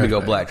Trash big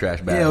old bag. black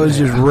trash bag. Yeah, it was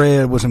just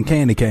red with some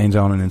candy canes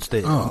on it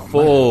instead. Oh,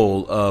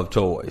 full of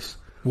toys.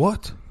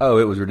 what? Oh,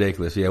 it was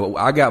ridiculous. Yeah, well,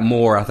 I got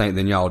more, I think,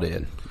 than y'all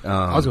did.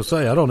 I was going to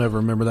say, I don't ever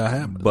remember that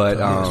happening.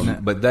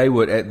 But they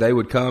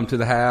would come to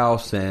the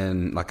house,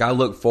 and like I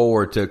look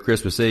forward to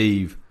Christmas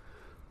Eve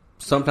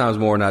sometimes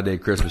more than I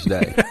did Christmas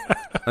Day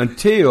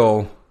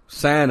until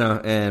Santa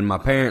and my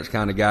parents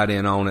kind of got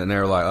in on it, and they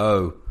were like,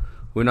 "Oh,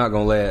 we're not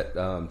going to let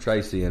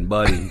Tracy and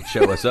Buddy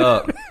show us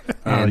up."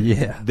 And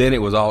then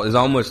it's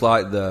almost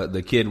like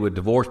the kid with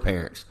divorced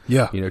parents.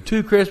 Yeah.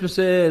 2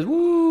 Christmases,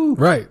 woo!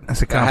 Right.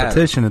 That's a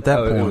competition at that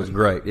point. It was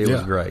great. It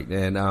was great.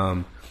 And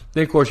then,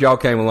 of course, y'all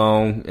came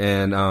along,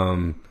 and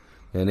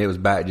it was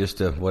back just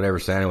to whatever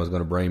Santa was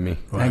going to bring me.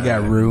 That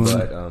got ruined.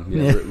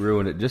 But,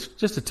 ruined it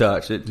just a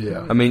touch.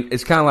 I mean,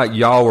 it's kind of like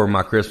y'all were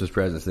my Christmas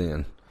presents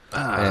then.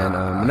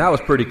 And that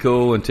was pretty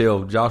cool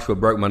until Joshua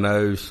broke my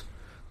nose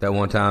that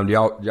one time. Do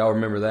y'all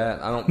remember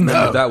that? I don't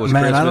remember if that was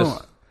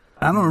Christmas.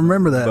 I don't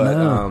remember that.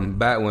 But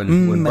back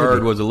when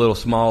Bird was a little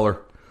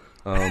smaller,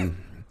 I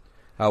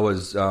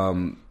was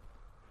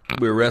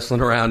we were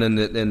wrestling around in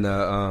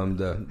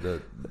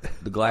the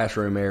glass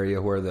room area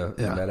where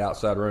that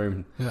outside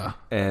room. Yeah.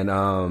 And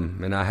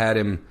I had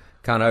him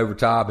kind of over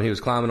top, and he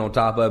was climbing on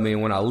top of me,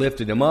 and when I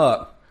lifted him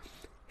up,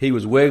 he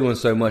was wiggling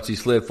so much he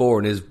slid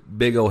forward, and his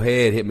big old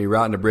head hit me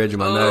right in the bridge of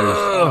my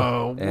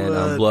nose.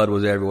 And blood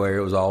was everywhere.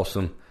 It was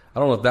awesome. I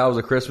don't know if that was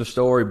a Christmas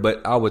story,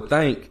 but I would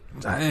think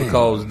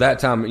because that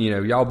time,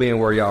 y'all being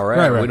where y'all are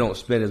at, we don't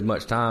spend as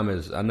much time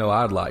as I know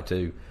I'd like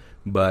to.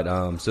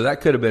 But so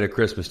that could have been a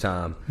Christmas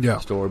time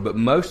story. But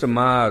most of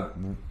my,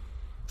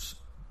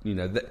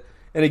 and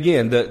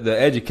again, the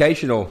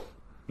educational,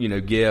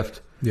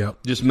 gift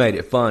just made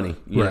it funny,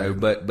 you know.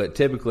 But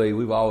typically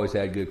we've always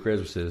had good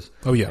Christmases.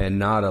 Oh yeah, and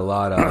not a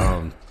lot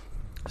of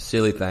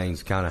silly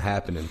things kind of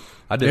happening.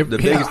 The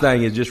biggest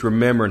thing is just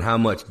remembering how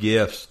much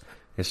gifts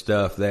and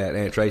stuff that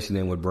Aunt Tracy and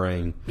them would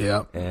bring.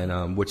 Yeah,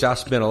 and which I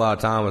spent a lot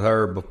of time with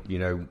her,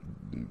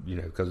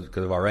 because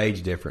of our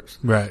age difference,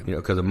 right?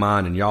 Because of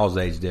mine and y'all's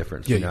age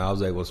difference. Yeah, I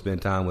was able to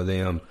spend time with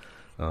them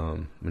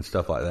and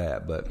stuff like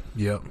that. But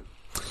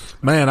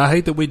man, I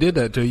hate that we did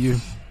that to you.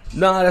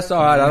 No, that's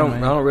all right. I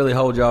don't really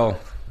hold y'all.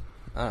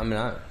 I mean,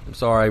 I'm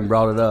sorry I even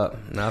brought it up,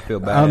 and I feel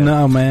bad. Oh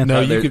no, man!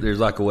 No, there's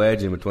like a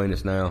wedge in between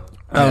us now.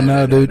 Oh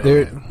no,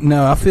 dude!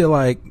 No, I feel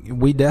like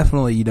we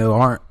definitely,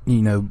 aren't,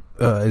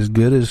 as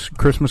good as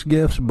Christmas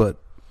gifts, but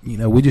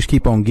we just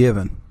keep on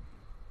giving.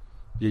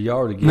 Yeah, y'all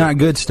are the gift. Not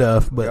good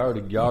stuff, but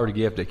y'all are the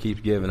gift that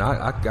keeps giving.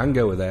 I can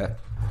go with that.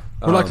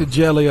 We're like the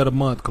Jelly of the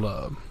Month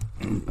Club,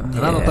 and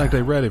I don't think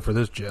they're ready for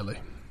this jelly.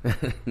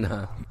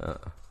 No.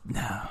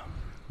 No.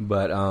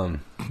 But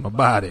my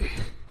body.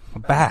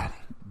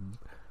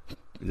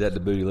 Is that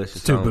the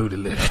Bootylicious Too song?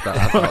 bootylicious.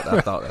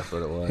 I thought that's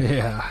what it was.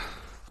 Yeah.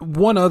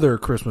 One other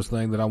Christmas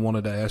thing that I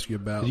wanted to ask you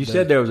about. You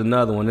said there was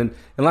another one, and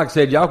like I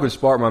said, y'all could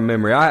spark my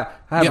memory. I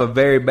have a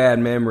very bad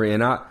memory,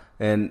 and a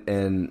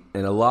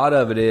lot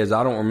of it is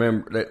I don't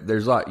remember.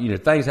 There's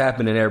things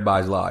happen in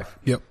everybody's life.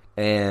 Yep.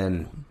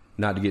 And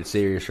not to get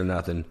serious or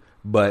nothing,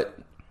 but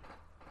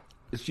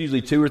it's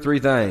usually 2 or 3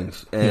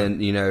 things,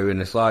 and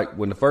and it's like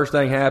when the first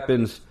thing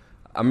happens,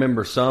 I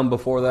remember some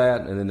before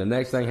that, and then the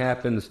next thing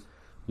happens.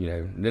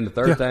 And then the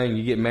third thing,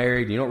 you get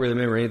married. You don't really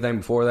remember anything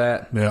before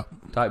that. Yeah,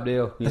 type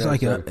deal. It's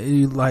like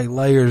like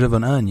layers of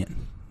an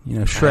onion.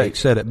 Shrek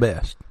said it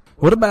best.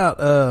 What about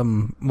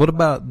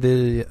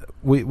the?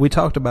 We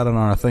talked about it on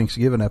our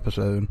Thanksgiving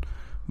episode,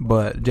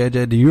 but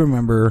JJ, do you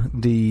remember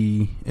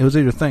it was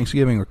either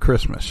Thanksgiving or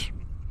Christmas?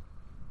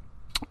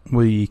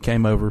 We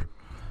came over,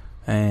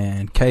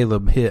 and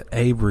Caleb hit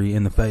Avery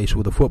in the face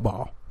with a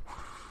football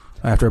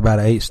after about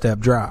an 8-step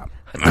drop.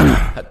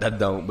 I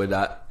don't,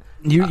 but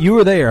You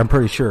were there, I'm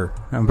pretty sure.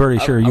 You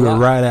were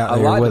right out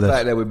there with us. I like the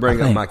fact that we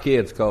bring up my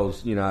kids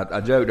because,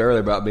 I joked earlier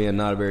about being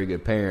not a very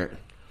good parent.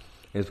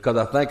 It's because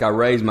I think I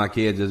raised my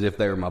kids as if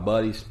they were my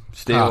buddies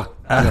still.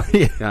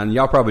 And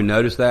y'all probably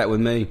noticed that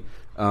with me.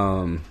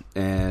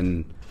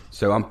 And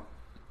so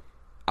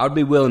I'd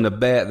be willing to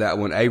bet that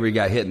when Avery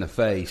got hit in the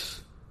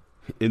face,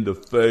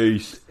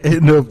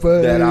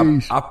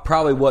 that I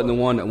probably wasn't the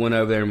one that went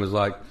over there and was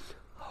like,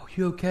 "Oh,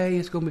 you okay?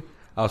 It's gonna be."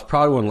 I was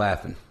probably one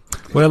laughing.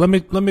 Well, let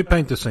me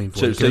paint the scene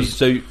for you.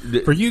 So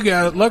for you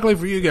guys, luckily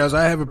for you guys,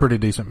 I have a pretty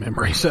decent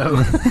memory.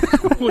 So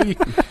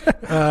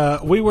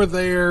we were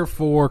there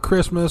for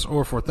Christmas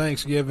or for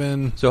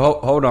Thanksgiving. So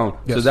hold on.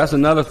 Yes. So that's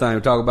another thing.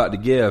 We talk about the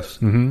gifts.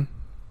 Mm-hmm.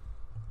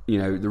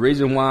 The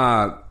reason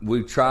why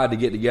we tried to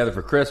get together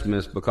for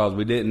Christmas because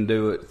we didn't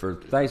do it for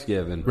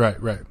Thanksgiving. Right.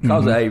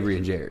 Because of Avery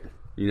and Jared.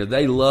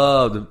 They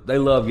love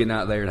getting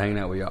out there and hanging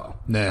out with y'all.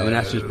 No. I mean,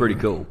 that's just pretty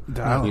cool.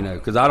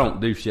 Because I don't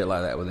do shit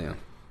like that with them.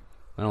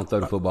 I don't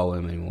throw the football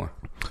with them anymore.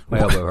 My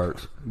elbow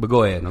hurts. But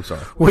go ahead. I'm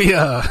sorry.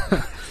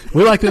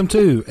 We like them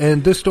too.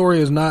 And this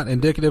story is not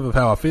indicative of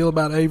how I feel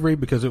about Avery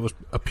because it was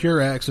a pure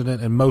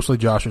accident and mostly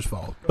Josh's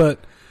fault. But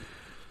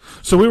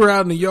so we were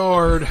out in the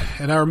yard,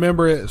 and I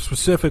remember it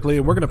specifically,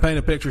 and we're going to paint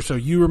a picture so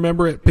you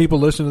remember it. People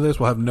listening to this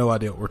will have no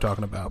idea what we're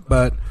talking about.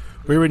 But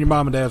we were in your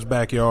mom and dad's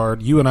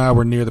backyard. You and I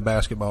were near the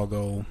basketball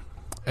goal.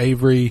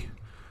 Avery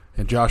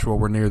and Joshua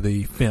were near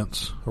the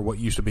fence, or what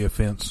used to be a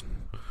fence,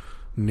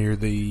 near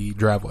the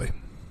driveway.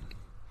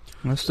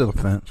 That's still a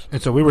fence. And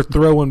so we were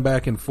throwing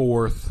back and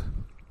forth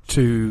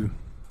to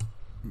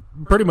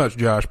pretty much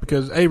Josh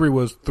because Avery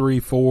was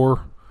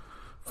 3'4",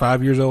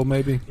 5 years old,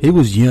 maybe. He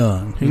was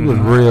young. He was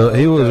real.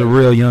 He was a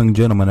real young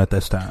gentleman at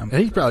this time.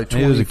 And he's probably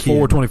He was a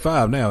 24, kid.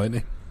 25 now, isn't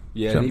he?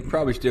 Yeah, and he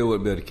probably still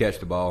wouldn't be able to catch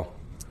the ball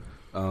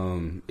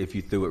if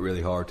you threw it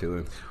really hard to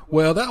him.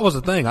 Well, that was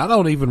the thing. I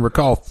don't even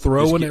recall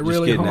throwing it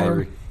really kidding, hard.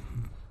 Avery.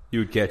 You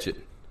would catch it.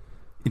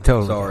 He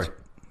totally. Sorry.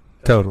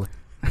 Totally.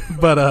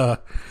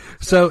 But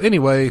so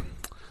anyway,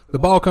 the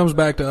ball comes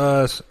back to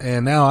us,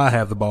 and now I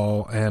have the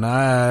ball, and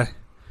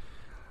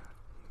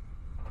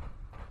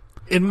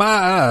in my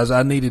eyes,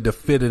 I needed to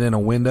fit it in a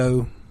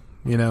window,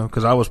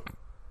 because I was,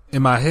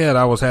 in my head,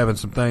 I was having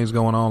some things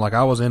going on, like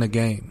I was in a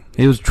game.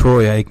 He was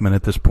Troy Aikman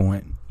at this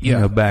point.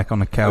 Yeah. Back on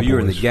the Oh, Cowboys. you were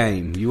in the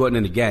game. You wasn't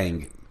in the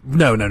gang.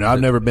 No, I've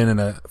never been in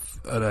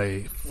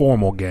a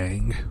formal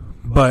gang,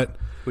 but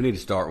We need to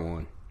start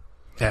one.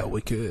 yeah,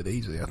 we could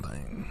easily, I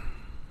think.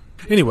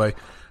 Anyway,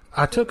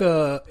 I took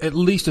at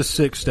least a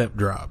 6-step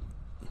drop,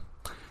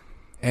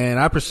 and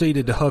I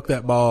proceeded to huck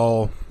that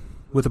ball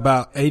with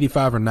about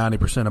 85 or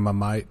 90% of my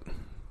might.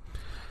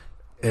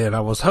 And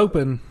I was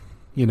hoping,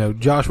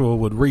 Joshua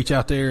would reach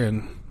out there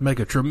and make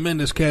a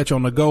tremendous catch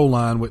on the goal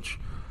line, which,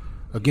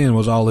 again,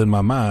 was all in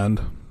my mind.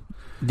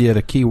 Yeah,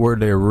 the key word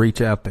there, reach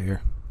out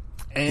there.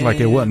 And Like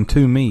it wasn't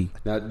to me.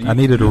 Now, I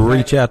needed to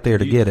reach out there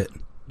to get it.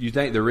 You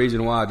think the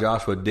reason why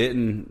Joshua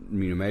didn't,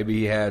 maybe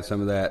he had some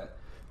of that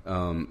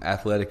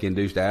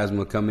athletic-induced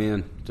asthma come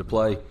in to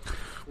play?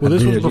 Well,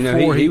 this was did.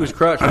 before he was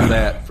crutched with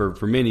that for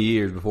many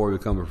years before he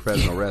became a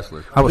professional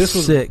wrestler. I was This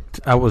was- sick.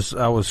 I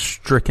was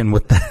stricken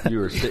with that You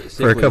were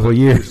for a couple of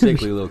years. You were a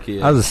sickly little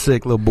kid. I was a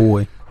sick little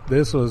boy.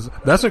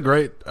 That's a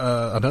great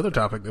another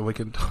topic that we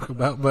can talk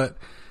about. But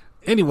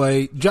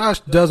anyway, Josh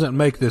doesn't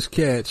make this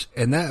catch,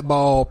 and that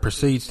ball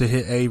proceeds to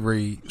hit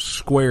Avery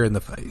square in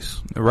the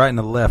face. Right in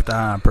the left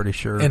eye, I'm pretty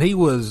sure. And he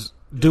was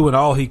doing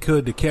all he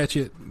could to catch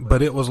it,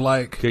 but it was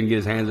like Couldn't get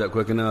his hands up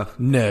quick enough.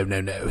 no.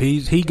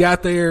 He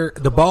got there,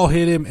 the ball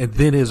hit him, and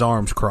then his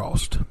arms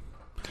crossed.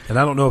 And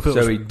I don't know if it So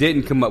was he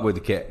didn't come up with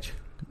the catch.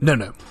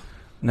 no.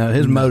 No,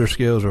 his motor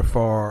skills are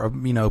far,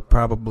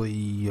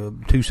 probably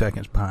 2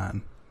 seconds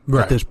behind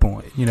Right. at this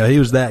point. He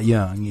was that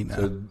young,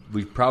 So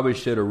we probably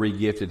should have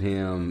re-gifted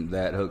him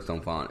that Hooks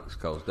on Phonics,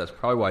 because that's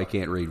probably why he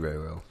can't read very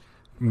well.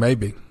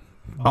 Maybe.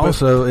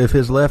 Also, if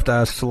his left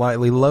eye's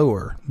slightly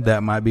lower,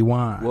 that might be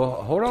why. Well,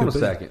 hold on Could a be.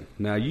 second.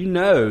 Now, you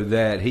know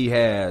that he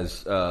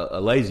has a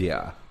lazy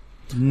eye.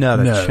 Not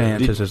a No.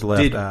 chance is his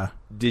left did, eye.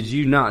 Did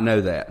you not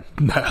know that?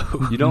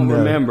 No. You don't No.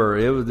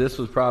 remember. This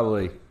was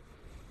probably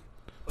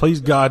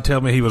Please God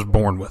tell me he was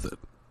born with it.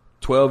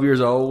 12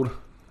 years old,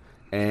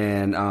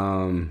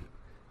 and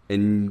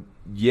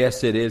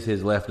yes, it is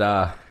his left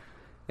eye.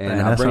 And Man,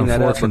 I that's bring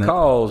that up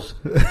unfortunate.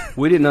 because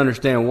we didn't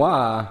understand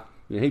why.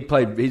 He's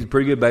a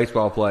pretty good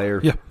baseball player.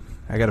 Yeah.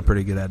 I got a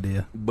pretty good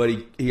idea. But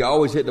he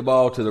always hit the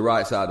ball to the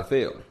right side of the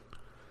field,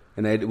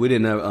 and we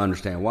didn't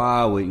understand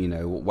why.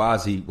 Why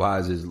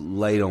is his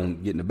late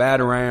on getting the bat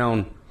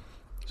around?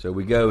 So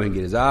we go and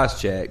get his eyes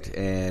checked,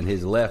 and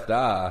his left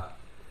eye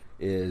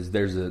is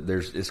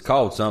it's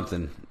called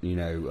something.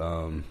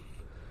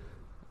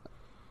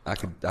 I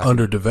could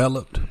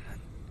Underdeveloped.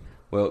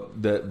 well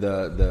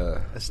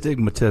the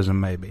Astigmatism,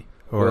 maybe.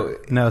 Or, Well,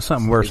 no,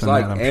 something worse it's than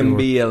like that, I'm sure.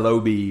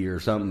 MBLOB or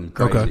something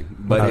crazy. Okay.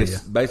 But Oh, it's yeah.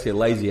 basically a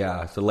lazy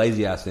eye. It's a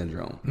lazy eye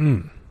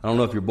syndrome. I don't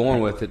know if you're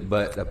born with it,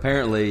 but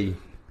apparently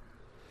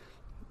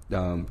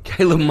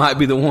Caleb might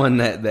be the one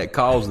that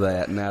caused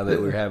that. Now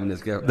that we're having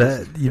this,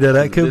 That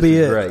could this be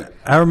is it. great.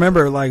 I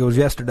remember it like it was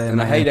yesterday.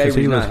 And I man, hate 'cause Avery's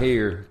he was- not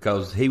here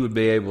because he would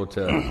be able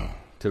to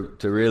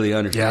really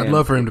understand. Yeah, I'd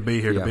love for him to be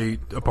here Yeah. to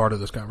be a part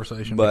of this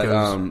conversation. But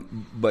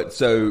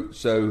because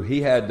so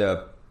he had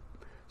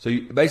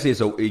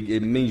basically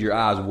it means your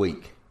eye's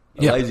weak.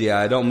 A Yeah. lazy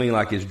eye. I don't mean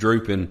like it's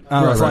drooping.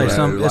 Oh, it's like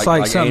some- it's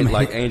like something-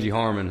 like Angie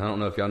Harmon. I don't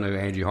know if y'all know who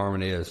Angie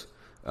Harmon is,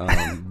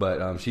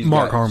 but she's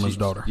Mark got, Harmon's she's-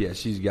 daughter. Yeah,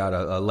 she's got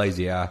a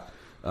lazy eye.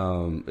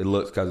 It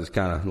looks because it's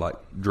kind of like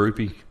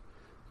droopy,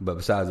 but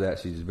besides that,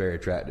 she's very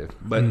attractive.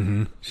 But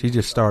She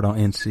just started on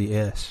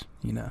NCS,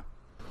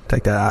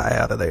 Take that eye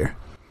out of there.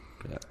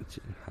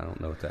 I don't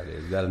know what that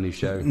is. Is that a new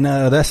show?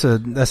 No, that's a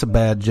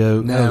bad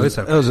joke. No, that was, it's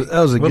okay. that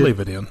was a we'll good. leave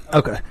it in.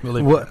 Okay. We'll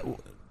leave What?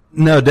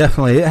 No,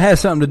 definitely. It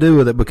has something to do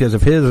with it because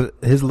if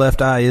his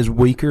left eye is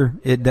weaker,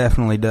 it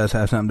definitely does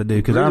have something to do.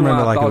 Because I reason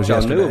remember why like it was y'all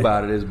yesterday. knew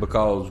about it is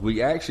because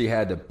we actually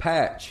had to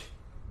patch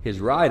his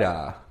right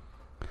eye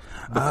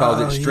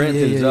because Oh, it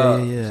strengthens yeah.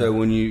 up. So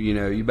when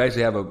you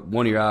basically have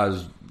one of your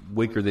eyes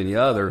weaker than the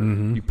other,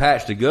 you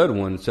patch the good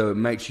one, so it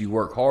makes you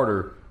work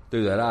harder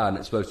through that eye, and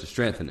it's supposed to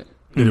strengthen it.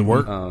 Did it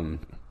work?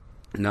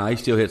 No, he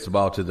still hits the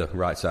ball to the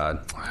right side,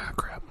 Ah,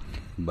 crap.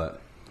 but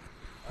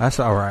That's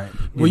all right.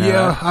 You Well, know,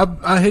 yeah,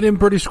 I hit him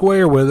pretty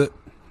square with it,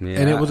 yeah,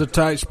 and it was a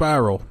tight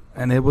spiral.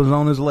 and it was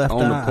on his left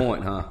on eye. the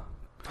point, huh?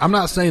 I'm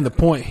not saying the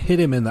point hit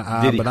him in the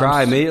eye. Did he but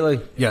cry I'm,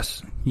 immediately?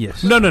 Yes.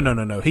 Yes.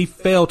 No. He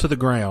fell to the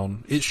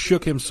ground. It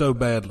shook him so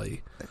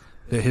badly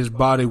that his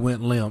body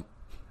went limp.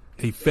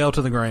 He fell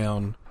to the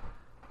ground,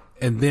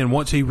 and then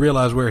once he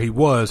realized where he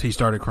was, he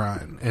started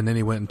crying, and then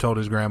he went and told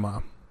his grandma.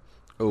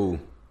 Oh,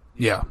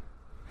 Yeah.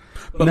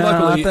 But No,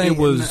 luckily, I think- it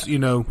was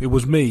it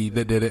was me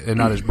that did it and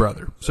not his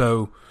brother.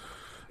 So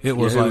it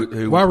was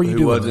why were you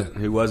doing that?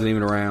 Who wasn't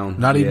even around?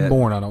 Not even yet.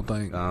 born, I don't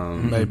think.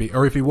 Maybe,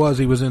 or if he was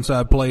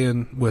inside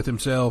playing with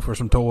himself or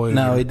some toys.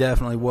 No, he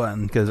definitely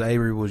wasn't because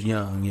Avery was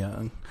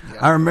young.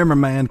 I remember,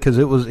 man,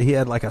 because he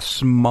had like a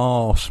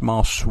small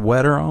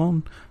sweater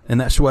on,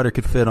 and that sweater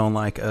could fit on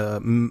like a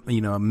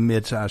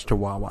mid-sized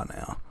Chihuahua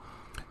now.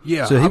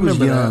 Yeah, So he I was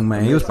remember young, that.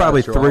 man. He was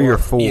probably 3 or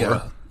 4.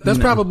 Yeah, that's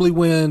You know. probably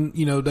when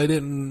they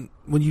didn't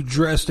when you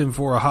dressed him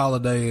for a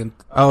holiday and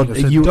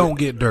said, you don't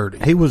get dirty.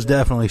 He was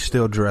definitely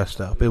still dressed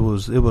up. It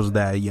was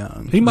that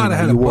young. He might have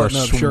had a wore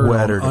button-up shirt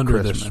on to under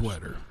Christmas. this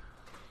sweater.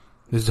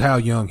 This is how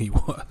young he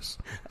was.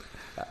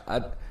 I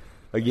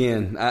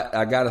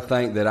got to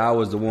think that I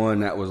was the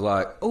one that was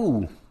like,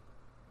 ooh.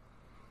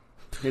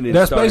 And it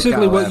That's started basically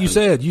kinda what laughing. you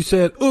said. You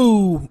said,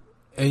 ooh,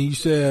 and you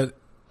said,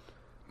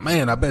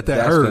 man, I bet that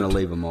That's hurt. going to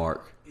leave a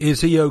mark.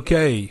 Is he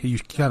okay? He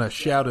kind of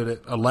shouted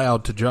it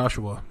aloud to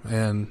Joshua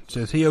and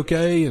says, he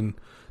okay? And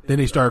then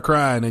he started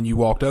crying, and you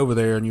walked over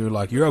there, and you were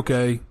like, you're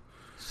okay.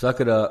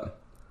 Suck it up.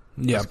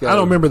 Yeah, Let's go. I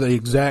don't remember the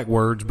exact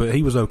words, but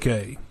he was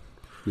okay.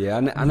 Yeah,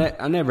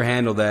 I never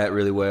handled that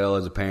really well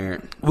as a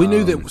parent. We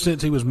knew that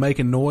since he was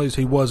making noise,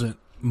 he wasn't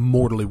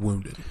mortally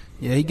wounded.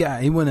 Yeah,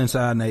 he went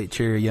inside and ate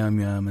cherry yum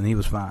yum, and he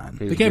was fine.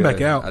 was came back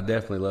good. out. I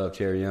definitely love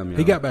Cherry Yum Yum.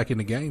 He got back in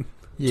the game.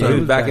 Yeah, He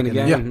was back in the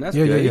game. Yeah. That's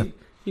Yeah, good.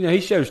 yeah. He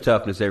shows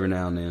toughness every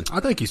now and then. I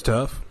think he's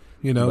tough,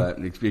 But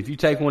if you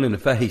take one in the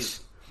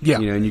face, Yeah.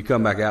 and you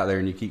come back out there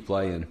and you keep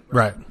playing.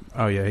 Right.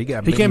 Oh yeah, he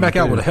got. He came beamed, back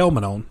out too. with a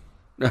helmet on.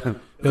 It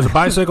was a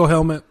bicycle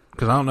helmet,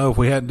 because I don't know if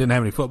we didn't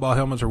have any football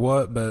helmets or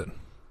what, but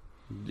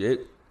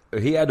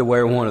He had to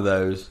wear one of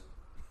those.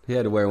 He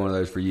had to wear one of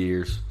those for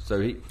years.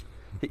 So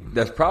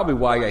that's probably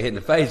why he got hit in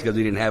the face, because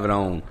he didn't have it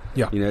on.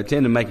 Yeah. It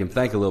tended to make him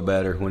think a little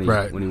better when he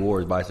Right. when he wore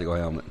his bicycle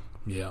helmet.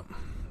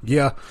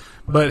 yeah.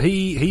 But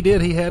he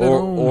did. He had it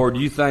on. Or do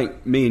you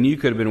think me and you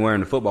could have been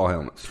wearing the football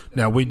helmets?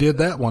 Now, we did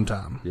that one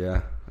time.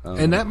 Yeah.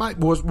 And that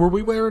were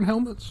we wearing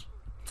helmets?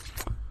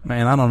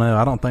 Man, I don't know.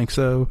 I don't think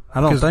so. I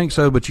don't think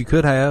so, but you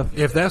could have.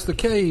 If that's the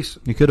case,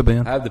 You could have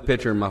been. I have the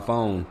picture in my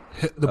phone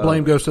the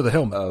blame goes to the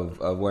helmet,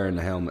 of wearing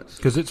the helmets.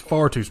 because it's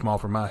far too small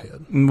for my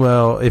head.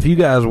 Well, if you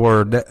guys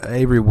were,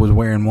 Avery was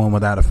wearing one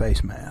without a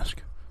face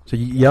mask. So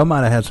y'all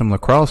might have had some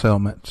lacrosse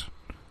helmets,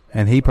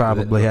 and he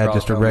probably had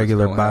just a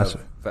regular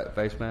bicycle.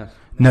 Face mask.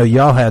 No,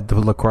 y'all had the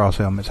lacrosse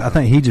helmets. I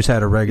think he just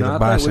had a regular No, I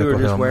bicycle think we were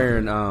just helmet.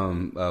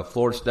 wearing a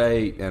Florida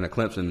State and a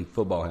Clemson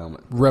football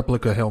helmet.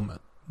 Replica helmet.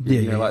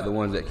 Yeah, Like the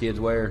ones that kids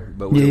wear,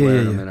 but we were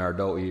wearing them in our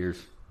adult years.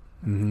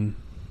 Mm-hmm.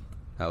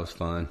 That was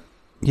fun.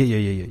 Yeah.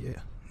 We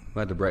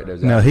had to break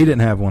those out. No, he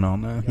didn't have one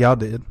on though. Y'all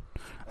did.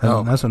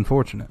 Oh. That's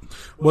unfortunate.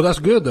 Well, that's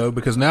good, though,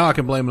 because now I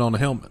can blame it on the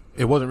helmet.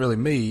 It wasn't really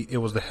me. It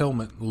was the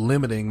helmet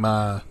limiting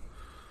my,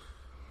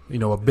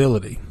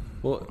 ability.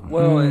 Well,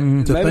 to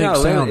maybe think not.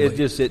 soundly. It's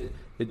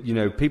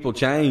just people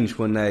change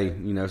when they,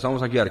 it's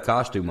almost like you got a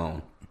costume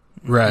on.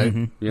 Right.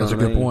 You know That's a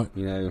what I good mean?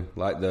 point.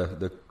 Like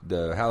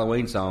the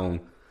Halloween song,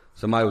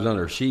 somebody was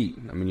under a sheet.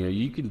 I mean,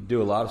 you can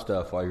do a lot of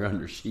stuff while you're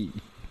under a sheet.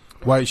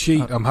 White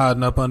sheet, I'm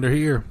hiding up under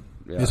here.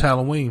 Yeah. It's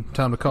Halloween.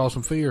 Time to cause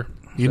some fear.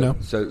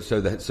 So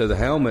the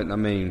helmet. I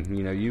mean,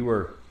 you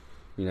were,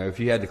 if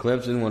you had the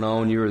Clemson one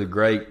on, you were the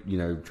great,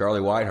 Charlie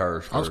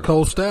Whitehurst. I was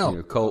Cole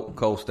Stout.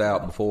 Cole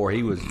Stout before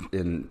he was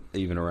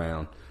even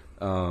around.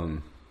 I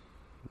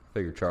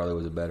figured Charlie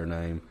was a better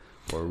name,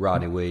 or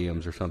Rodney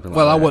Williams or something.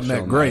 Well, like I that. wasn't that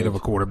Showing great my of a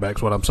age. quarterback.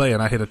 Is what I'm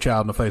saying. I hit a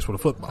child in the face with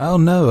a football. Oh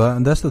no,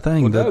 that's the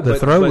thing. Well, no, the but-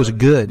 throw but- was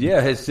good.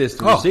 Yeah, it's the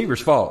Oh. receiver's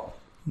fault.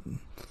 I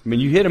mean,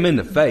 you hit them in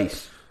the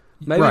face.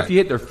 Maybe Right. if you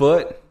hit their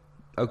foot,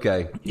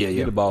 okay, Yeah.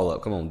 get the ball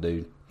up. Come on,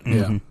 dude.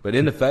 Yeah. But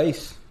in the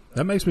face,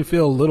 That makes me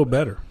feel a little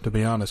better, to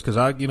be honest, because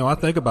I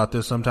think about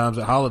this sometimes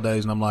at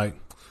holidays, and I'm like,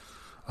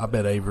 I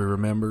bet Avery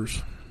remembers,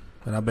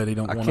 and I bet he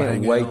don't I want to hang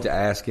can't wait out. to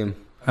ask him.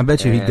 I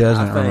bet you he And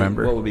doesn't I think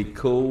remember. What would be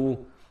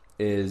cool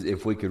is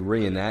if we could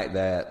reenact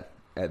that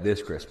at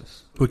this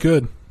Christmas. We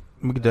could.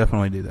 We could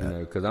definitely do that.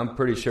 Because I'm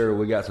pretty sure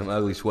we got some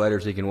ugly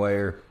sweaters he can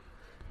wear,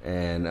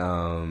 and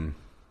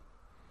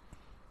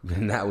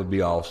that would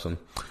be awesome.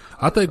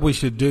 I think we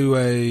should do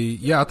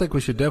I think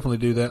we should definitely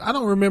do that. I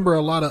don't remember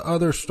a lot of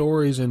other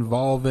stories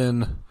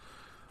involving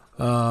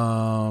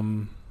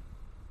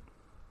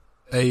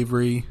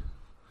Avery,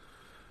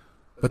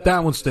 but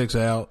that one sticks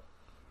out.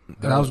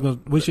 And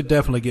we should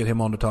definitely get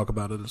him on to talk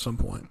about it at some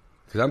point.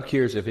 Because I'm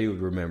curious if he would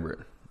remember it.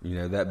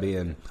 That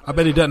being I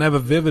bet he doesn't have a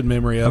vivid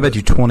memory of I bet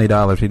it. you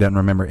 $20 he doesn't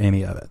remember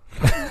any of it.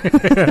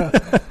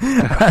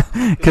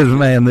 Because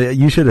man,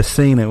 you should have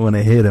seen it when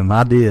it hit him.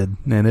 I did,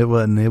 and it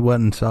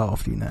wasn't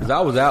soft, Because I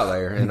was out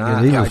there, and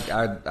Yeah, he was-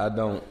 I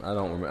don't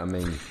remember. I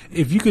mean,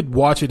 If you could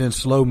watch it in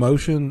slow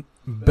motion,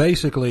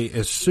 basically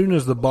as soon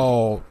as the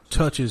ball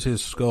touches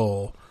his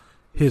skull,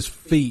 his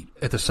feet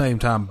at the same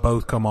time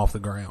both come off the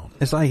ground.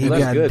 It's like he well,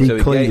 got that's good. So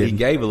depleted. he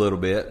gave a little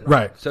bit,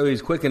 Right. So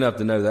he's quick enough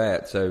to know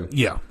that. So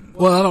Yeah.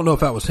 Well, I don't know if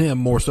that was him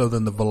more so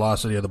than the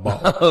velocity of the ball.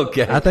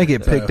 okay, I think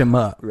it picked him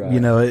up. Right.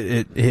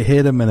 It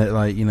hit him, and it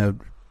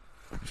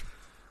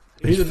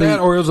Either that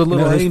or it was a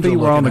little his angel feet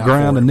were on the looking out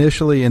ground for him.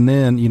 initially, and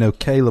then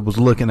Caleb was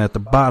looking at the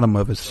bottom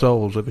of his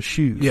soles of his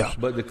shoes. Yeah,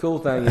 But the cool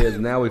thing is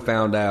now we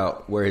found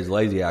out where his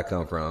lazy eye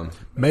come from.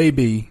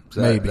 maybe.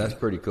 So that's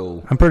pretty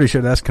cool. I'm pretty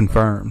sure that's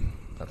confirmed.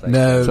 I think.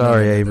 No,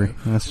 Sorry, no. Avery.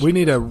 That's, We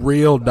need a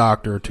real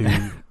doctor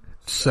to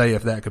say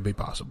if that could be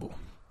possible.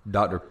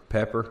 Dr.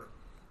 Pepper.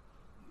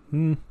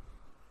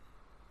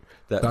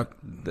 That, Doc-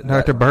 that-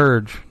 Dr.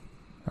 Burge.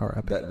 All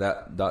right.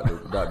 that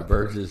Dr.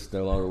 Burge is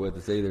no longer with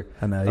us either.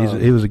 I know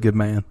he was a good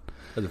man.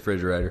 The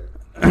refrigerator.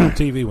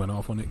 TV went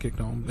off when it kicked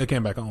on. It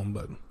came back on,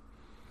 but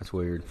That's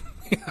weird.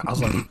 I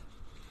was like,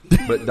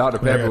 But Dr. I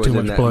Pepper got was too in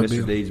much that plug Mr.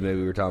 bill. Deeds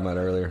movie we were talking about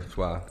earlier. That's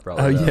why I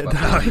probably Oh,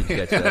 yeah.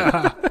 catch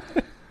that.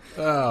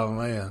 oh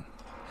man,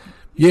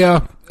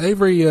 yeah.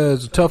 Avery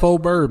is a tough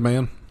old bird,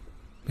 man.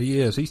 He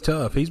is. He's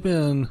tough. He's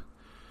been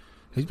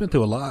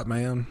through a lot,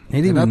 man.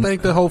 And I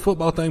think the whole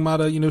football thing might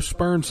have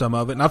spurned some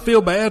of it, and I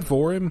feel bad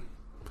for him.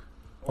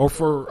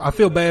 I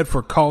feel bad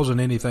for causing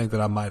anything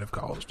that I might have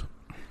caused.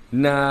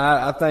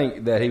 Nah, I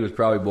think that he was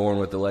probably born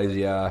with the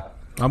lazy eye.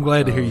 I'm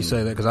glad to hear you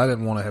say that because I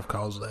didn't want to have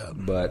caused that.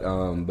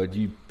 But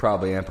you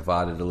probably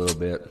amplified it a little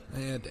bit.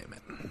 Yeah, damn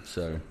it.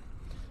 So,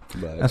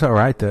 but That's all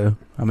right, though.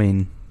 I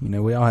mean,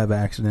 we all have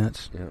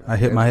accidents. Yeah. I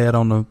hit my head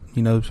on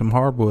some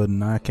hardwood,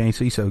 and I can't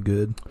see so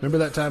good. Remember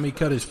that time he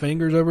cut his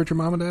fingers over at your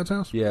mom and dad's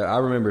house? yeah, I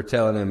remember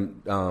telling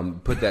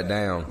him put that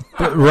down.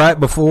 But right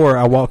before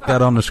I walked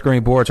out on the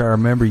screen porch, I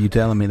remember you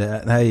telling me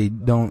that. Hey,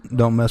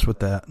 don't mess with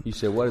that. You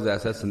said, "What is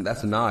that?"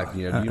 That's a knife.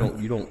 You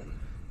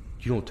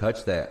don't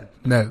touch that.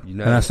 No. You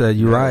know? And I said,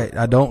 "You're right.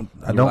 I don't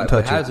You're touch right, but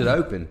it." how does it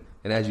open?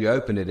 And as you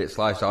opened it, it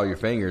sliced all your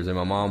fingers. And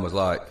my mom was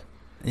like,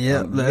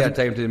 Yeah, you got to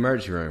take him to the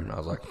emergency room." And I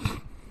was like,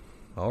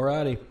 "All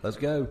righty, let's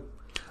go."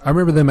 I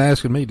remember them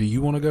asking me, "Do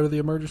you want to go to the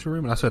emergency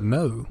room?" And I said,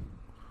 "No,"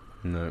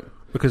 No.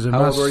 because in How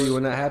my old were you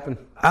when that happened?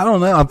 I don't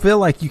know. I feel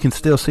like you can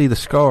still see the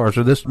scars,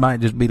 or this might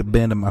just be the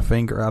bend of my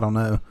finger. I don't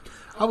know.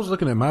 I was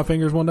looking at my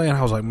fingers one day, and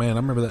I was like, "Man, I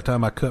remember that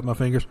time I cut my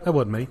fingers. That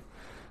wasn't me.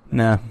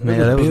 Nah, man,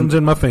 There that was bends was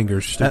in my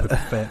fingers. Stupid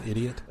fat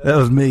idiot."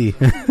 me.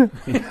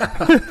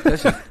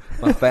 That's just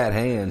my fat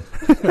hand.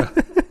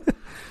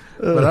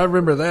 But I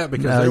remember that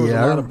because No, there was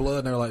yeah, a I lot of blood,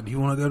 and they were like, "Do you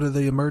want to go to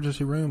the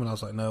emergency room?" And I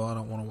was like, "No, I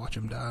don't want to watch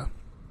him die."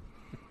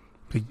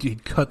 He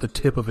cut the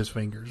tip of his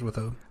fingers with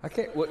a. I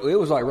can't. It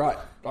was like right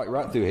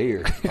through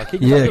here. Like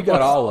Yeah. you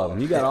got all of them.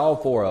 You got all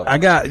four of them.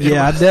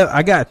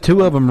 I got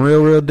two of them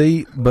real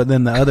deep, but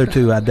then the other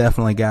two I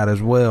definitely got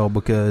as well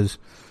because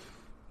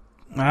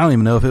I don't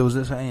even know if it was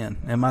this hand.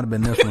 It might have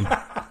been this one.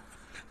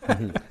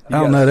 I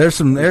don't know. There's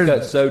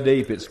cut so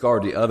deep it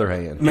scarred the other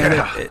hand.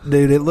 man,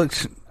 dude. It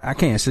looks. I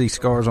can't see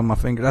scars on my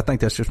fingers. I think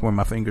that's just where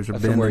my fingers are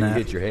That's bending from where you at.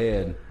 hit your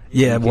head.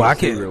 Yeah, You well, I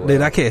see can't, real well.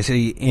 dude. I can't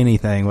see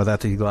anything without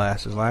these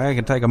glasses. Like I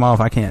can take them off,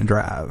 I can't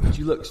drive. But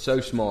you look so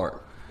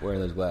smart wearing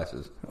those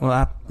glasses. Well,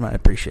 I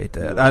appreciate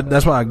that.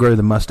 That's why I grew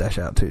the mustache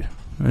out too,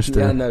 just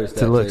Yeah, I noticed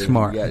that to look too.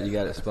 smart. You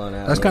got it spun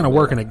out. That's a kind of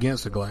little working bit.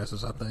 against the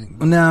glasses, I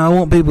think. Now I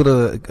want people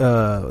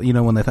to,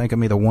 when they think of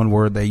me, the one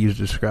word they use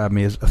to describe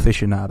me is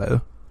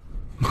aficionado.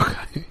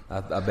 Okay.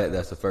 I bet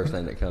that's the first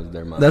thing that comes to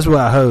their mind. That's what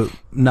I hope,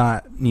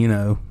 not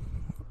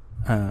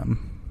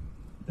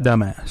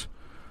dumbass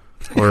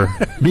or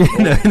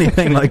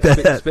anything like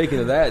that. Speaking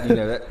of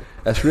that,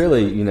 that's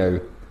really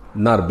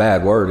not a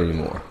bad word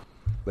anymore.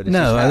 But it's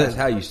No, just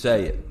how you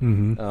say it.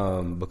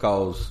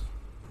 Because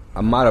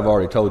I might have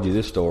already told you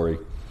this story,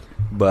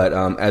 but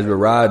as we're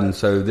riding,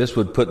 so this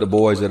would put the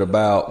boys at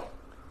about.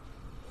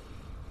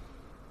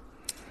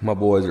 My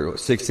boys are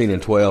 16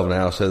 and 12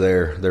 now, so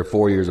they're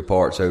 4 years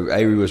apart. So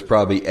Avery was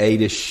probably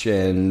 8-ish,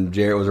 and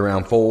Jarrett was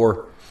around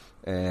 4.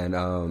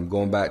 And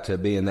going back to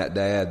being that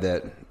dad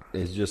that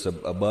is just a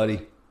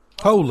buddy.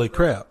 Holy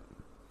crap!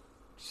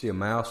 See a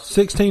mouse?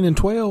 16 and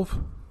 12.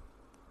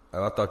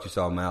 Oh, I thought you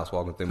saw a mouse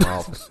walking through my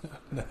office.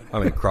 I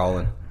mean,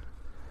 crawling.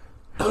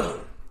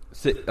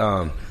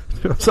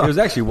 It was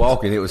actually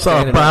walking. It was Saw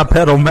a standing up.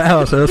 bipedal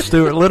mouse.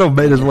 Stuart Little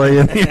made his way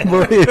in here.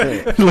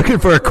 He's looking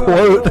for a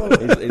quote.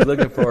 He's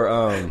looking for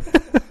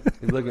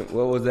he's looking.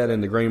 What was that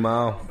in the Green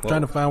Mile?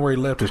 Trying to find where he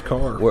left his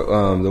car.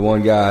 The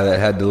one guy that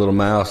had the little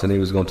mouse, and he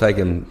was going to take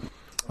him.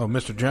 Oh,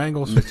 Mr.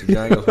 Jangles. Mr.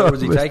 Jangles. Where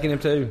was he taking him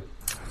to?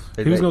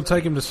 He was going to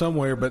take him to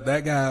somewhere, but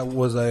that guy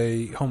was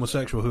a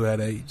homosexual who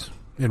had AIDS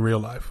in real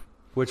life.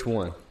 Which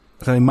one?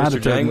 So he might Mr.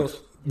 have taken-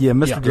 Jangles? Yeah,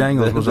 Mr. Yeah.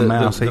 Jangles was a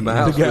mouse. The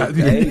mouse. The guy, with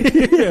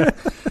AIDS? yeah,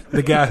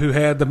 the guy who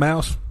had the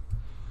mouse,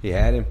 He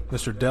had him.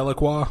 Mr.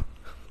 Delacroix.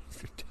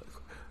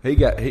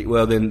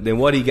 Well, then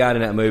what he got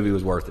in that movie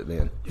was worth it.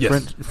 Then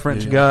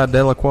French Yeah. guy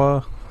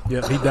Delacroix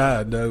Yeah, he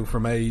died though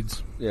from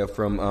AIDS. yeah,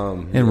 from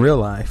in real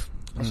life.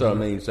 So I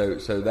mean, so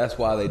that's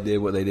why they did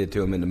what they did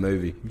to him in the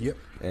movie. Yep.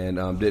 And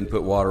didn't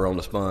put water on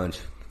the sponge.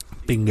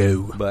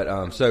 Bingo.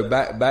 But so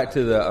back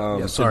to the.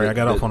 Yeah, sorry, I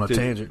got off on a to-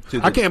 tangent. to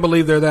the- I can't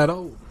believe they're that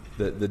old.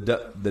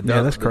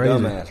 That's crazy.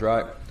 Dumbass,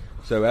 right?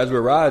 So as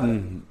we're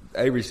riding,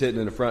 Avery's sitting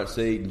in the front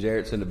seat and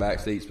Jarrett's in the back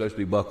seat, supposed to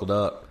be buckled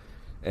up.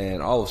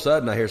 And all of a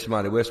sudden, I hear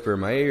somebody whisper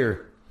in my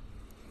ear,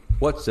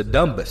 "What's the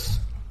dumbus?"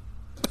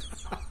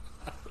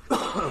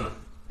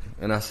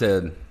 And I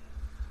said,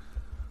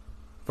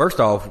 first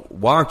off,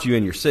 why aren't you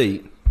in your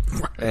seat?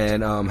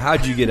 And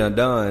how'd you get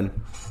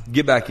undone?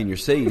 Get back in your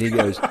seat. And he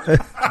goes,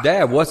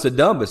 Dad, what's the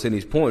dumbest? And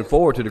he's pointing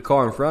forward to the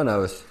car in front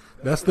of us.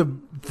 That's the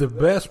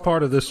best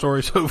part of this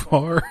story so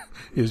far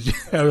is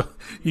how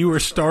you were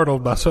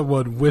startled by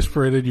someone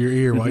whispering in your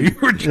ear while you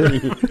were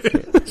driving.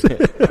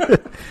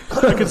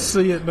 I can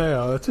see it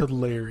now. That's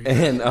hilarious.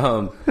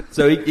 And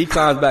so he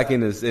climbs back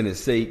in his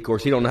seat. Of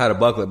course, he don't know how to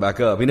buckle it back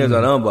up. He knows how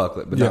to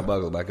unbuckle it, but not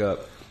buckle it back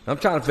up. I'm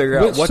trying to figure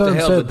out what the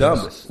hell's the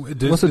dumbest.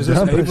 What's this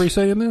Avery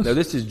saying this? No,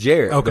 this is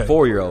Jared, the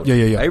 4-year-old.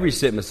 Yeah. Avery's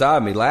sitting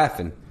beside me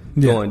laughing,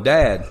 going,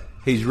 Dad,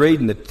 he's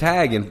reading the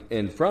tag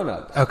in front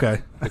of us.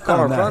 Okay. The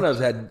car in front of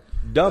us had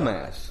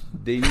dumbass,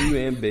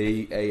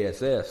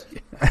 D-U-M-B-A-S-S.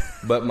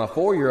 But my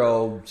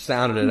 4-year-old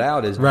sounded it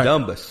out as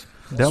dumbest.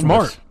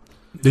 Smart.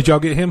 Did y'all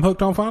get him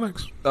hooked on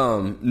phonics?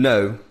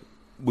 No.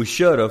 We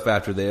should have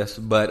after this.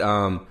 But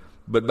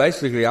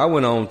basically I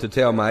went on to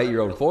tell my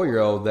 8-year-old and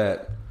 4-year-old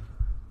that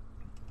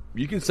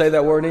you can say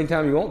that word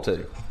anytime you want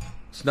to.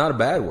 It's not a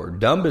bad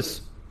word.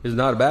 Dumbest is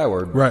not a bad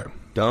word. Right.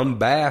 Dumb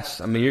bass.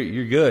 I mean,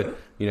 you're good.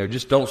 You know,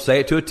 just don't say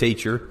it to a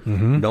teacher.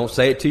 Mm-hmm. Don't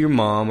say it to your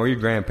mom or your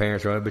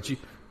grandparents or anything. But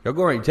you'll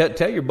go around and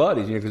tell your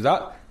buddies. You know, because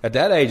at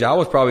that age I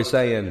was probably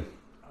saying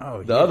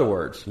the other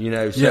words. You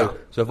know, so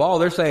if all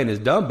they're saying is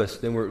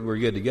dumbest, then we're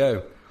good to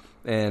go.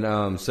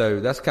 And so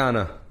that's kind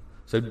of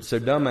so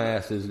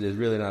dumbass is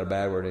really not a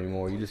bad word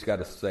anymore. You just got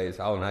to say it's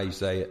all in how you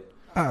say it.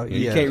 Oh,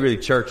 You can't really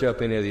church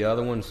up any of the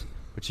other ones.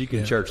 But you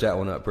can church that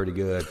one up pretty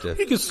good.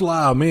 You could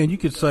slide, man. You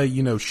could say,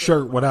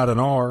 shirt without an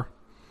R.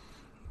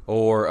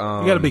 Or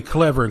you got to be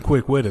clever and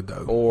quick witted,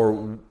 though.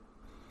 Or,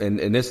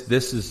 and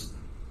this is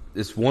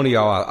one of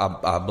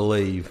y'all, I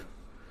believe,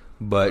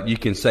 but you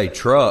can say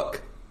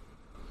truck,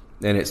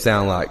 and it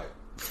sound like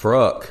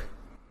fruck.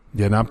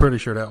 Yeah, and I'm pretty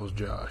sure that was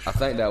Josh. I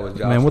think that was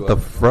Josh. Man, what the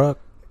fruck?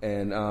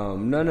 And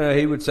no,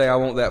 he would say, "I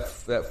want that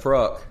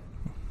fruck."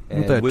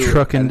 And that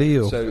trucking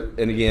deal. So,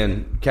 and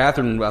again,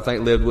 Catherine, I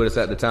think, lived with us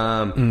at the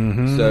time.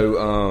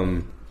 Mm-hmm.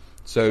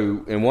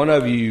 So, and one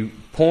of you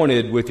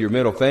pointed with your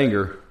middle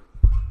finger.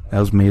 That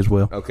was me as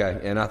well. Okay,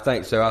 and I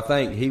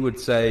think he would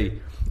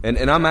say, and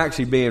I'm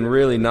actually being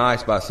really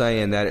nice by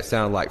saying that it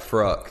sounded like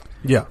fruck.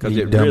 Yeah, because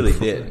it really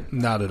didn't.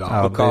 Not at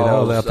all. Because I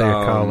was out there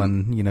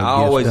calling. I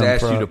always ask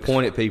trucks. you to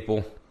point at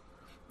people,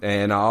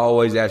 and I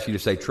always ask you to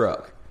say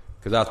truck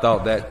because I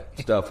thought that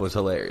stuff was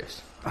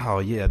hilarious. Oh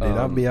yeah, dude!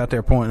 I'll be out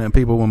there pointing at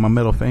people with my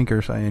middle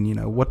finger, saying,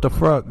 "What the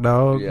fruck,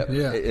 dog?"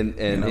 Yeah.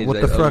 And what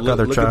the fruck,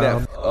 other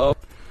child?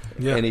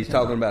 And he's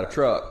talking about a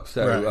truck.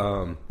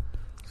 So,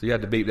 so you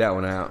have to beep that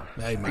one out.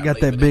 I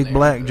got that big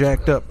black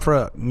jacked up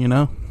truck,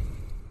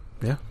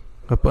 Yeah,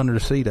 up under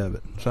the seat of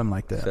it, something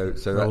like that.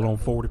 So roll on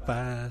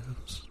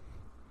 45s.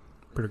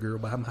 Pretty girl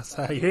by my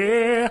side.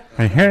 Yeah.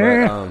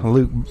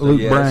 Luke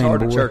it's Bryan,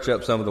 hard boy. to church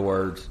up some of the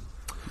words.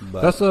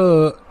 But That's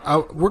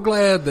we're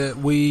glad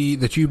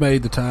that you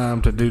made the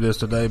time to do this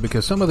today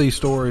because some of these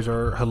stories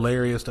are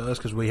hilarious to us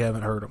because we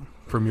haven't heard them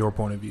from your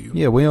point of view.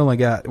 Yeah, we only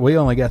got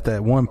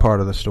that one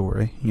part of the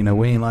story.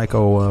 We ain't like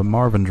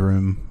Marvin's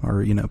Room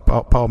or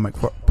Paul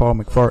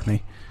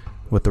McCartney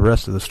with the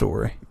rest of the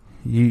story.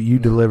 You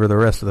deliver the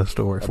rest of the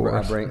story for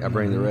us. I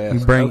bring the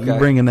rest. You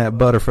bring in that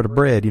butter for the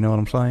bread. You know what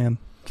I'm saying?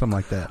 Something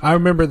like that. I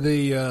remember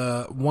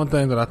the one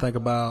thing that I think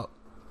about.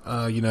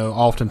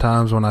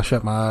 Oftentimes when I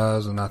shut my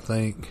eyes and I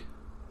think,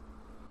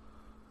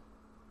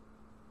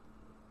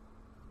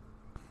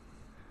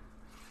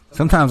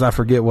 sometimes I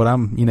forget what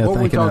I'm, what were we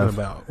thinking talking of.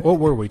 about? What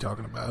were we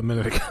talking about a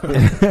minute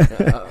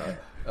ago?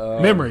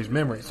 Memories.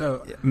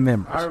 So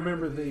Memories. I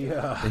remember the.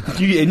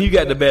 And you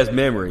got the best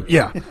memory.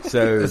 Yeah.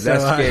 So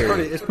that's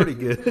scary. It's pretty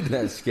good.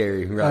 That's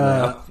scary right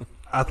now.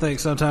 I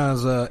think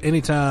sometimes,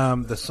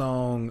 anytime the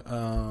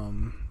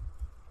song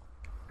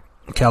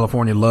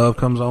 "California Love"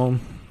 comes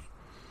on.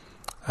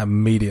 I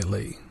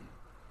immediately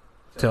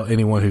tell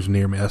anyone who's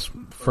near me that's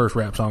the first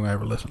rap song I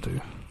ever listened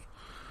to.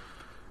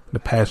 The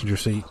passenger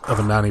seat of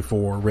a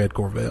 '94 red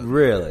Corvette.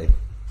 Really?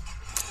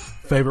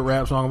 Favorite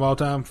rap song of all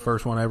time?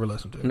 First one I ever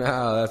listened to.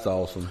 No, that's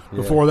awesome. Yeah.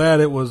 Before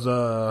that, it was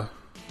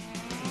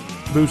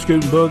Boot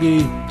Scootin'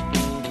 Boogie.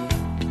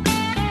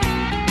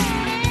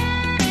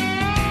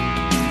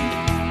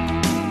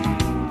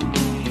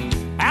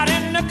 Out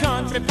in the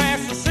country,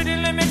 past the city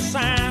limit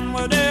sign,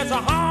 where there's a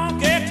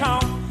honky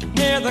tonk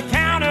near the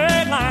county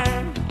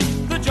line.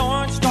 The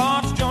joint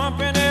starts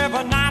jumping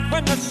every night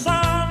when the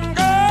sun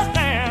goes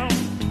down.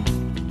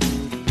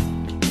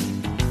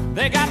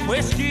 They got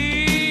whiskey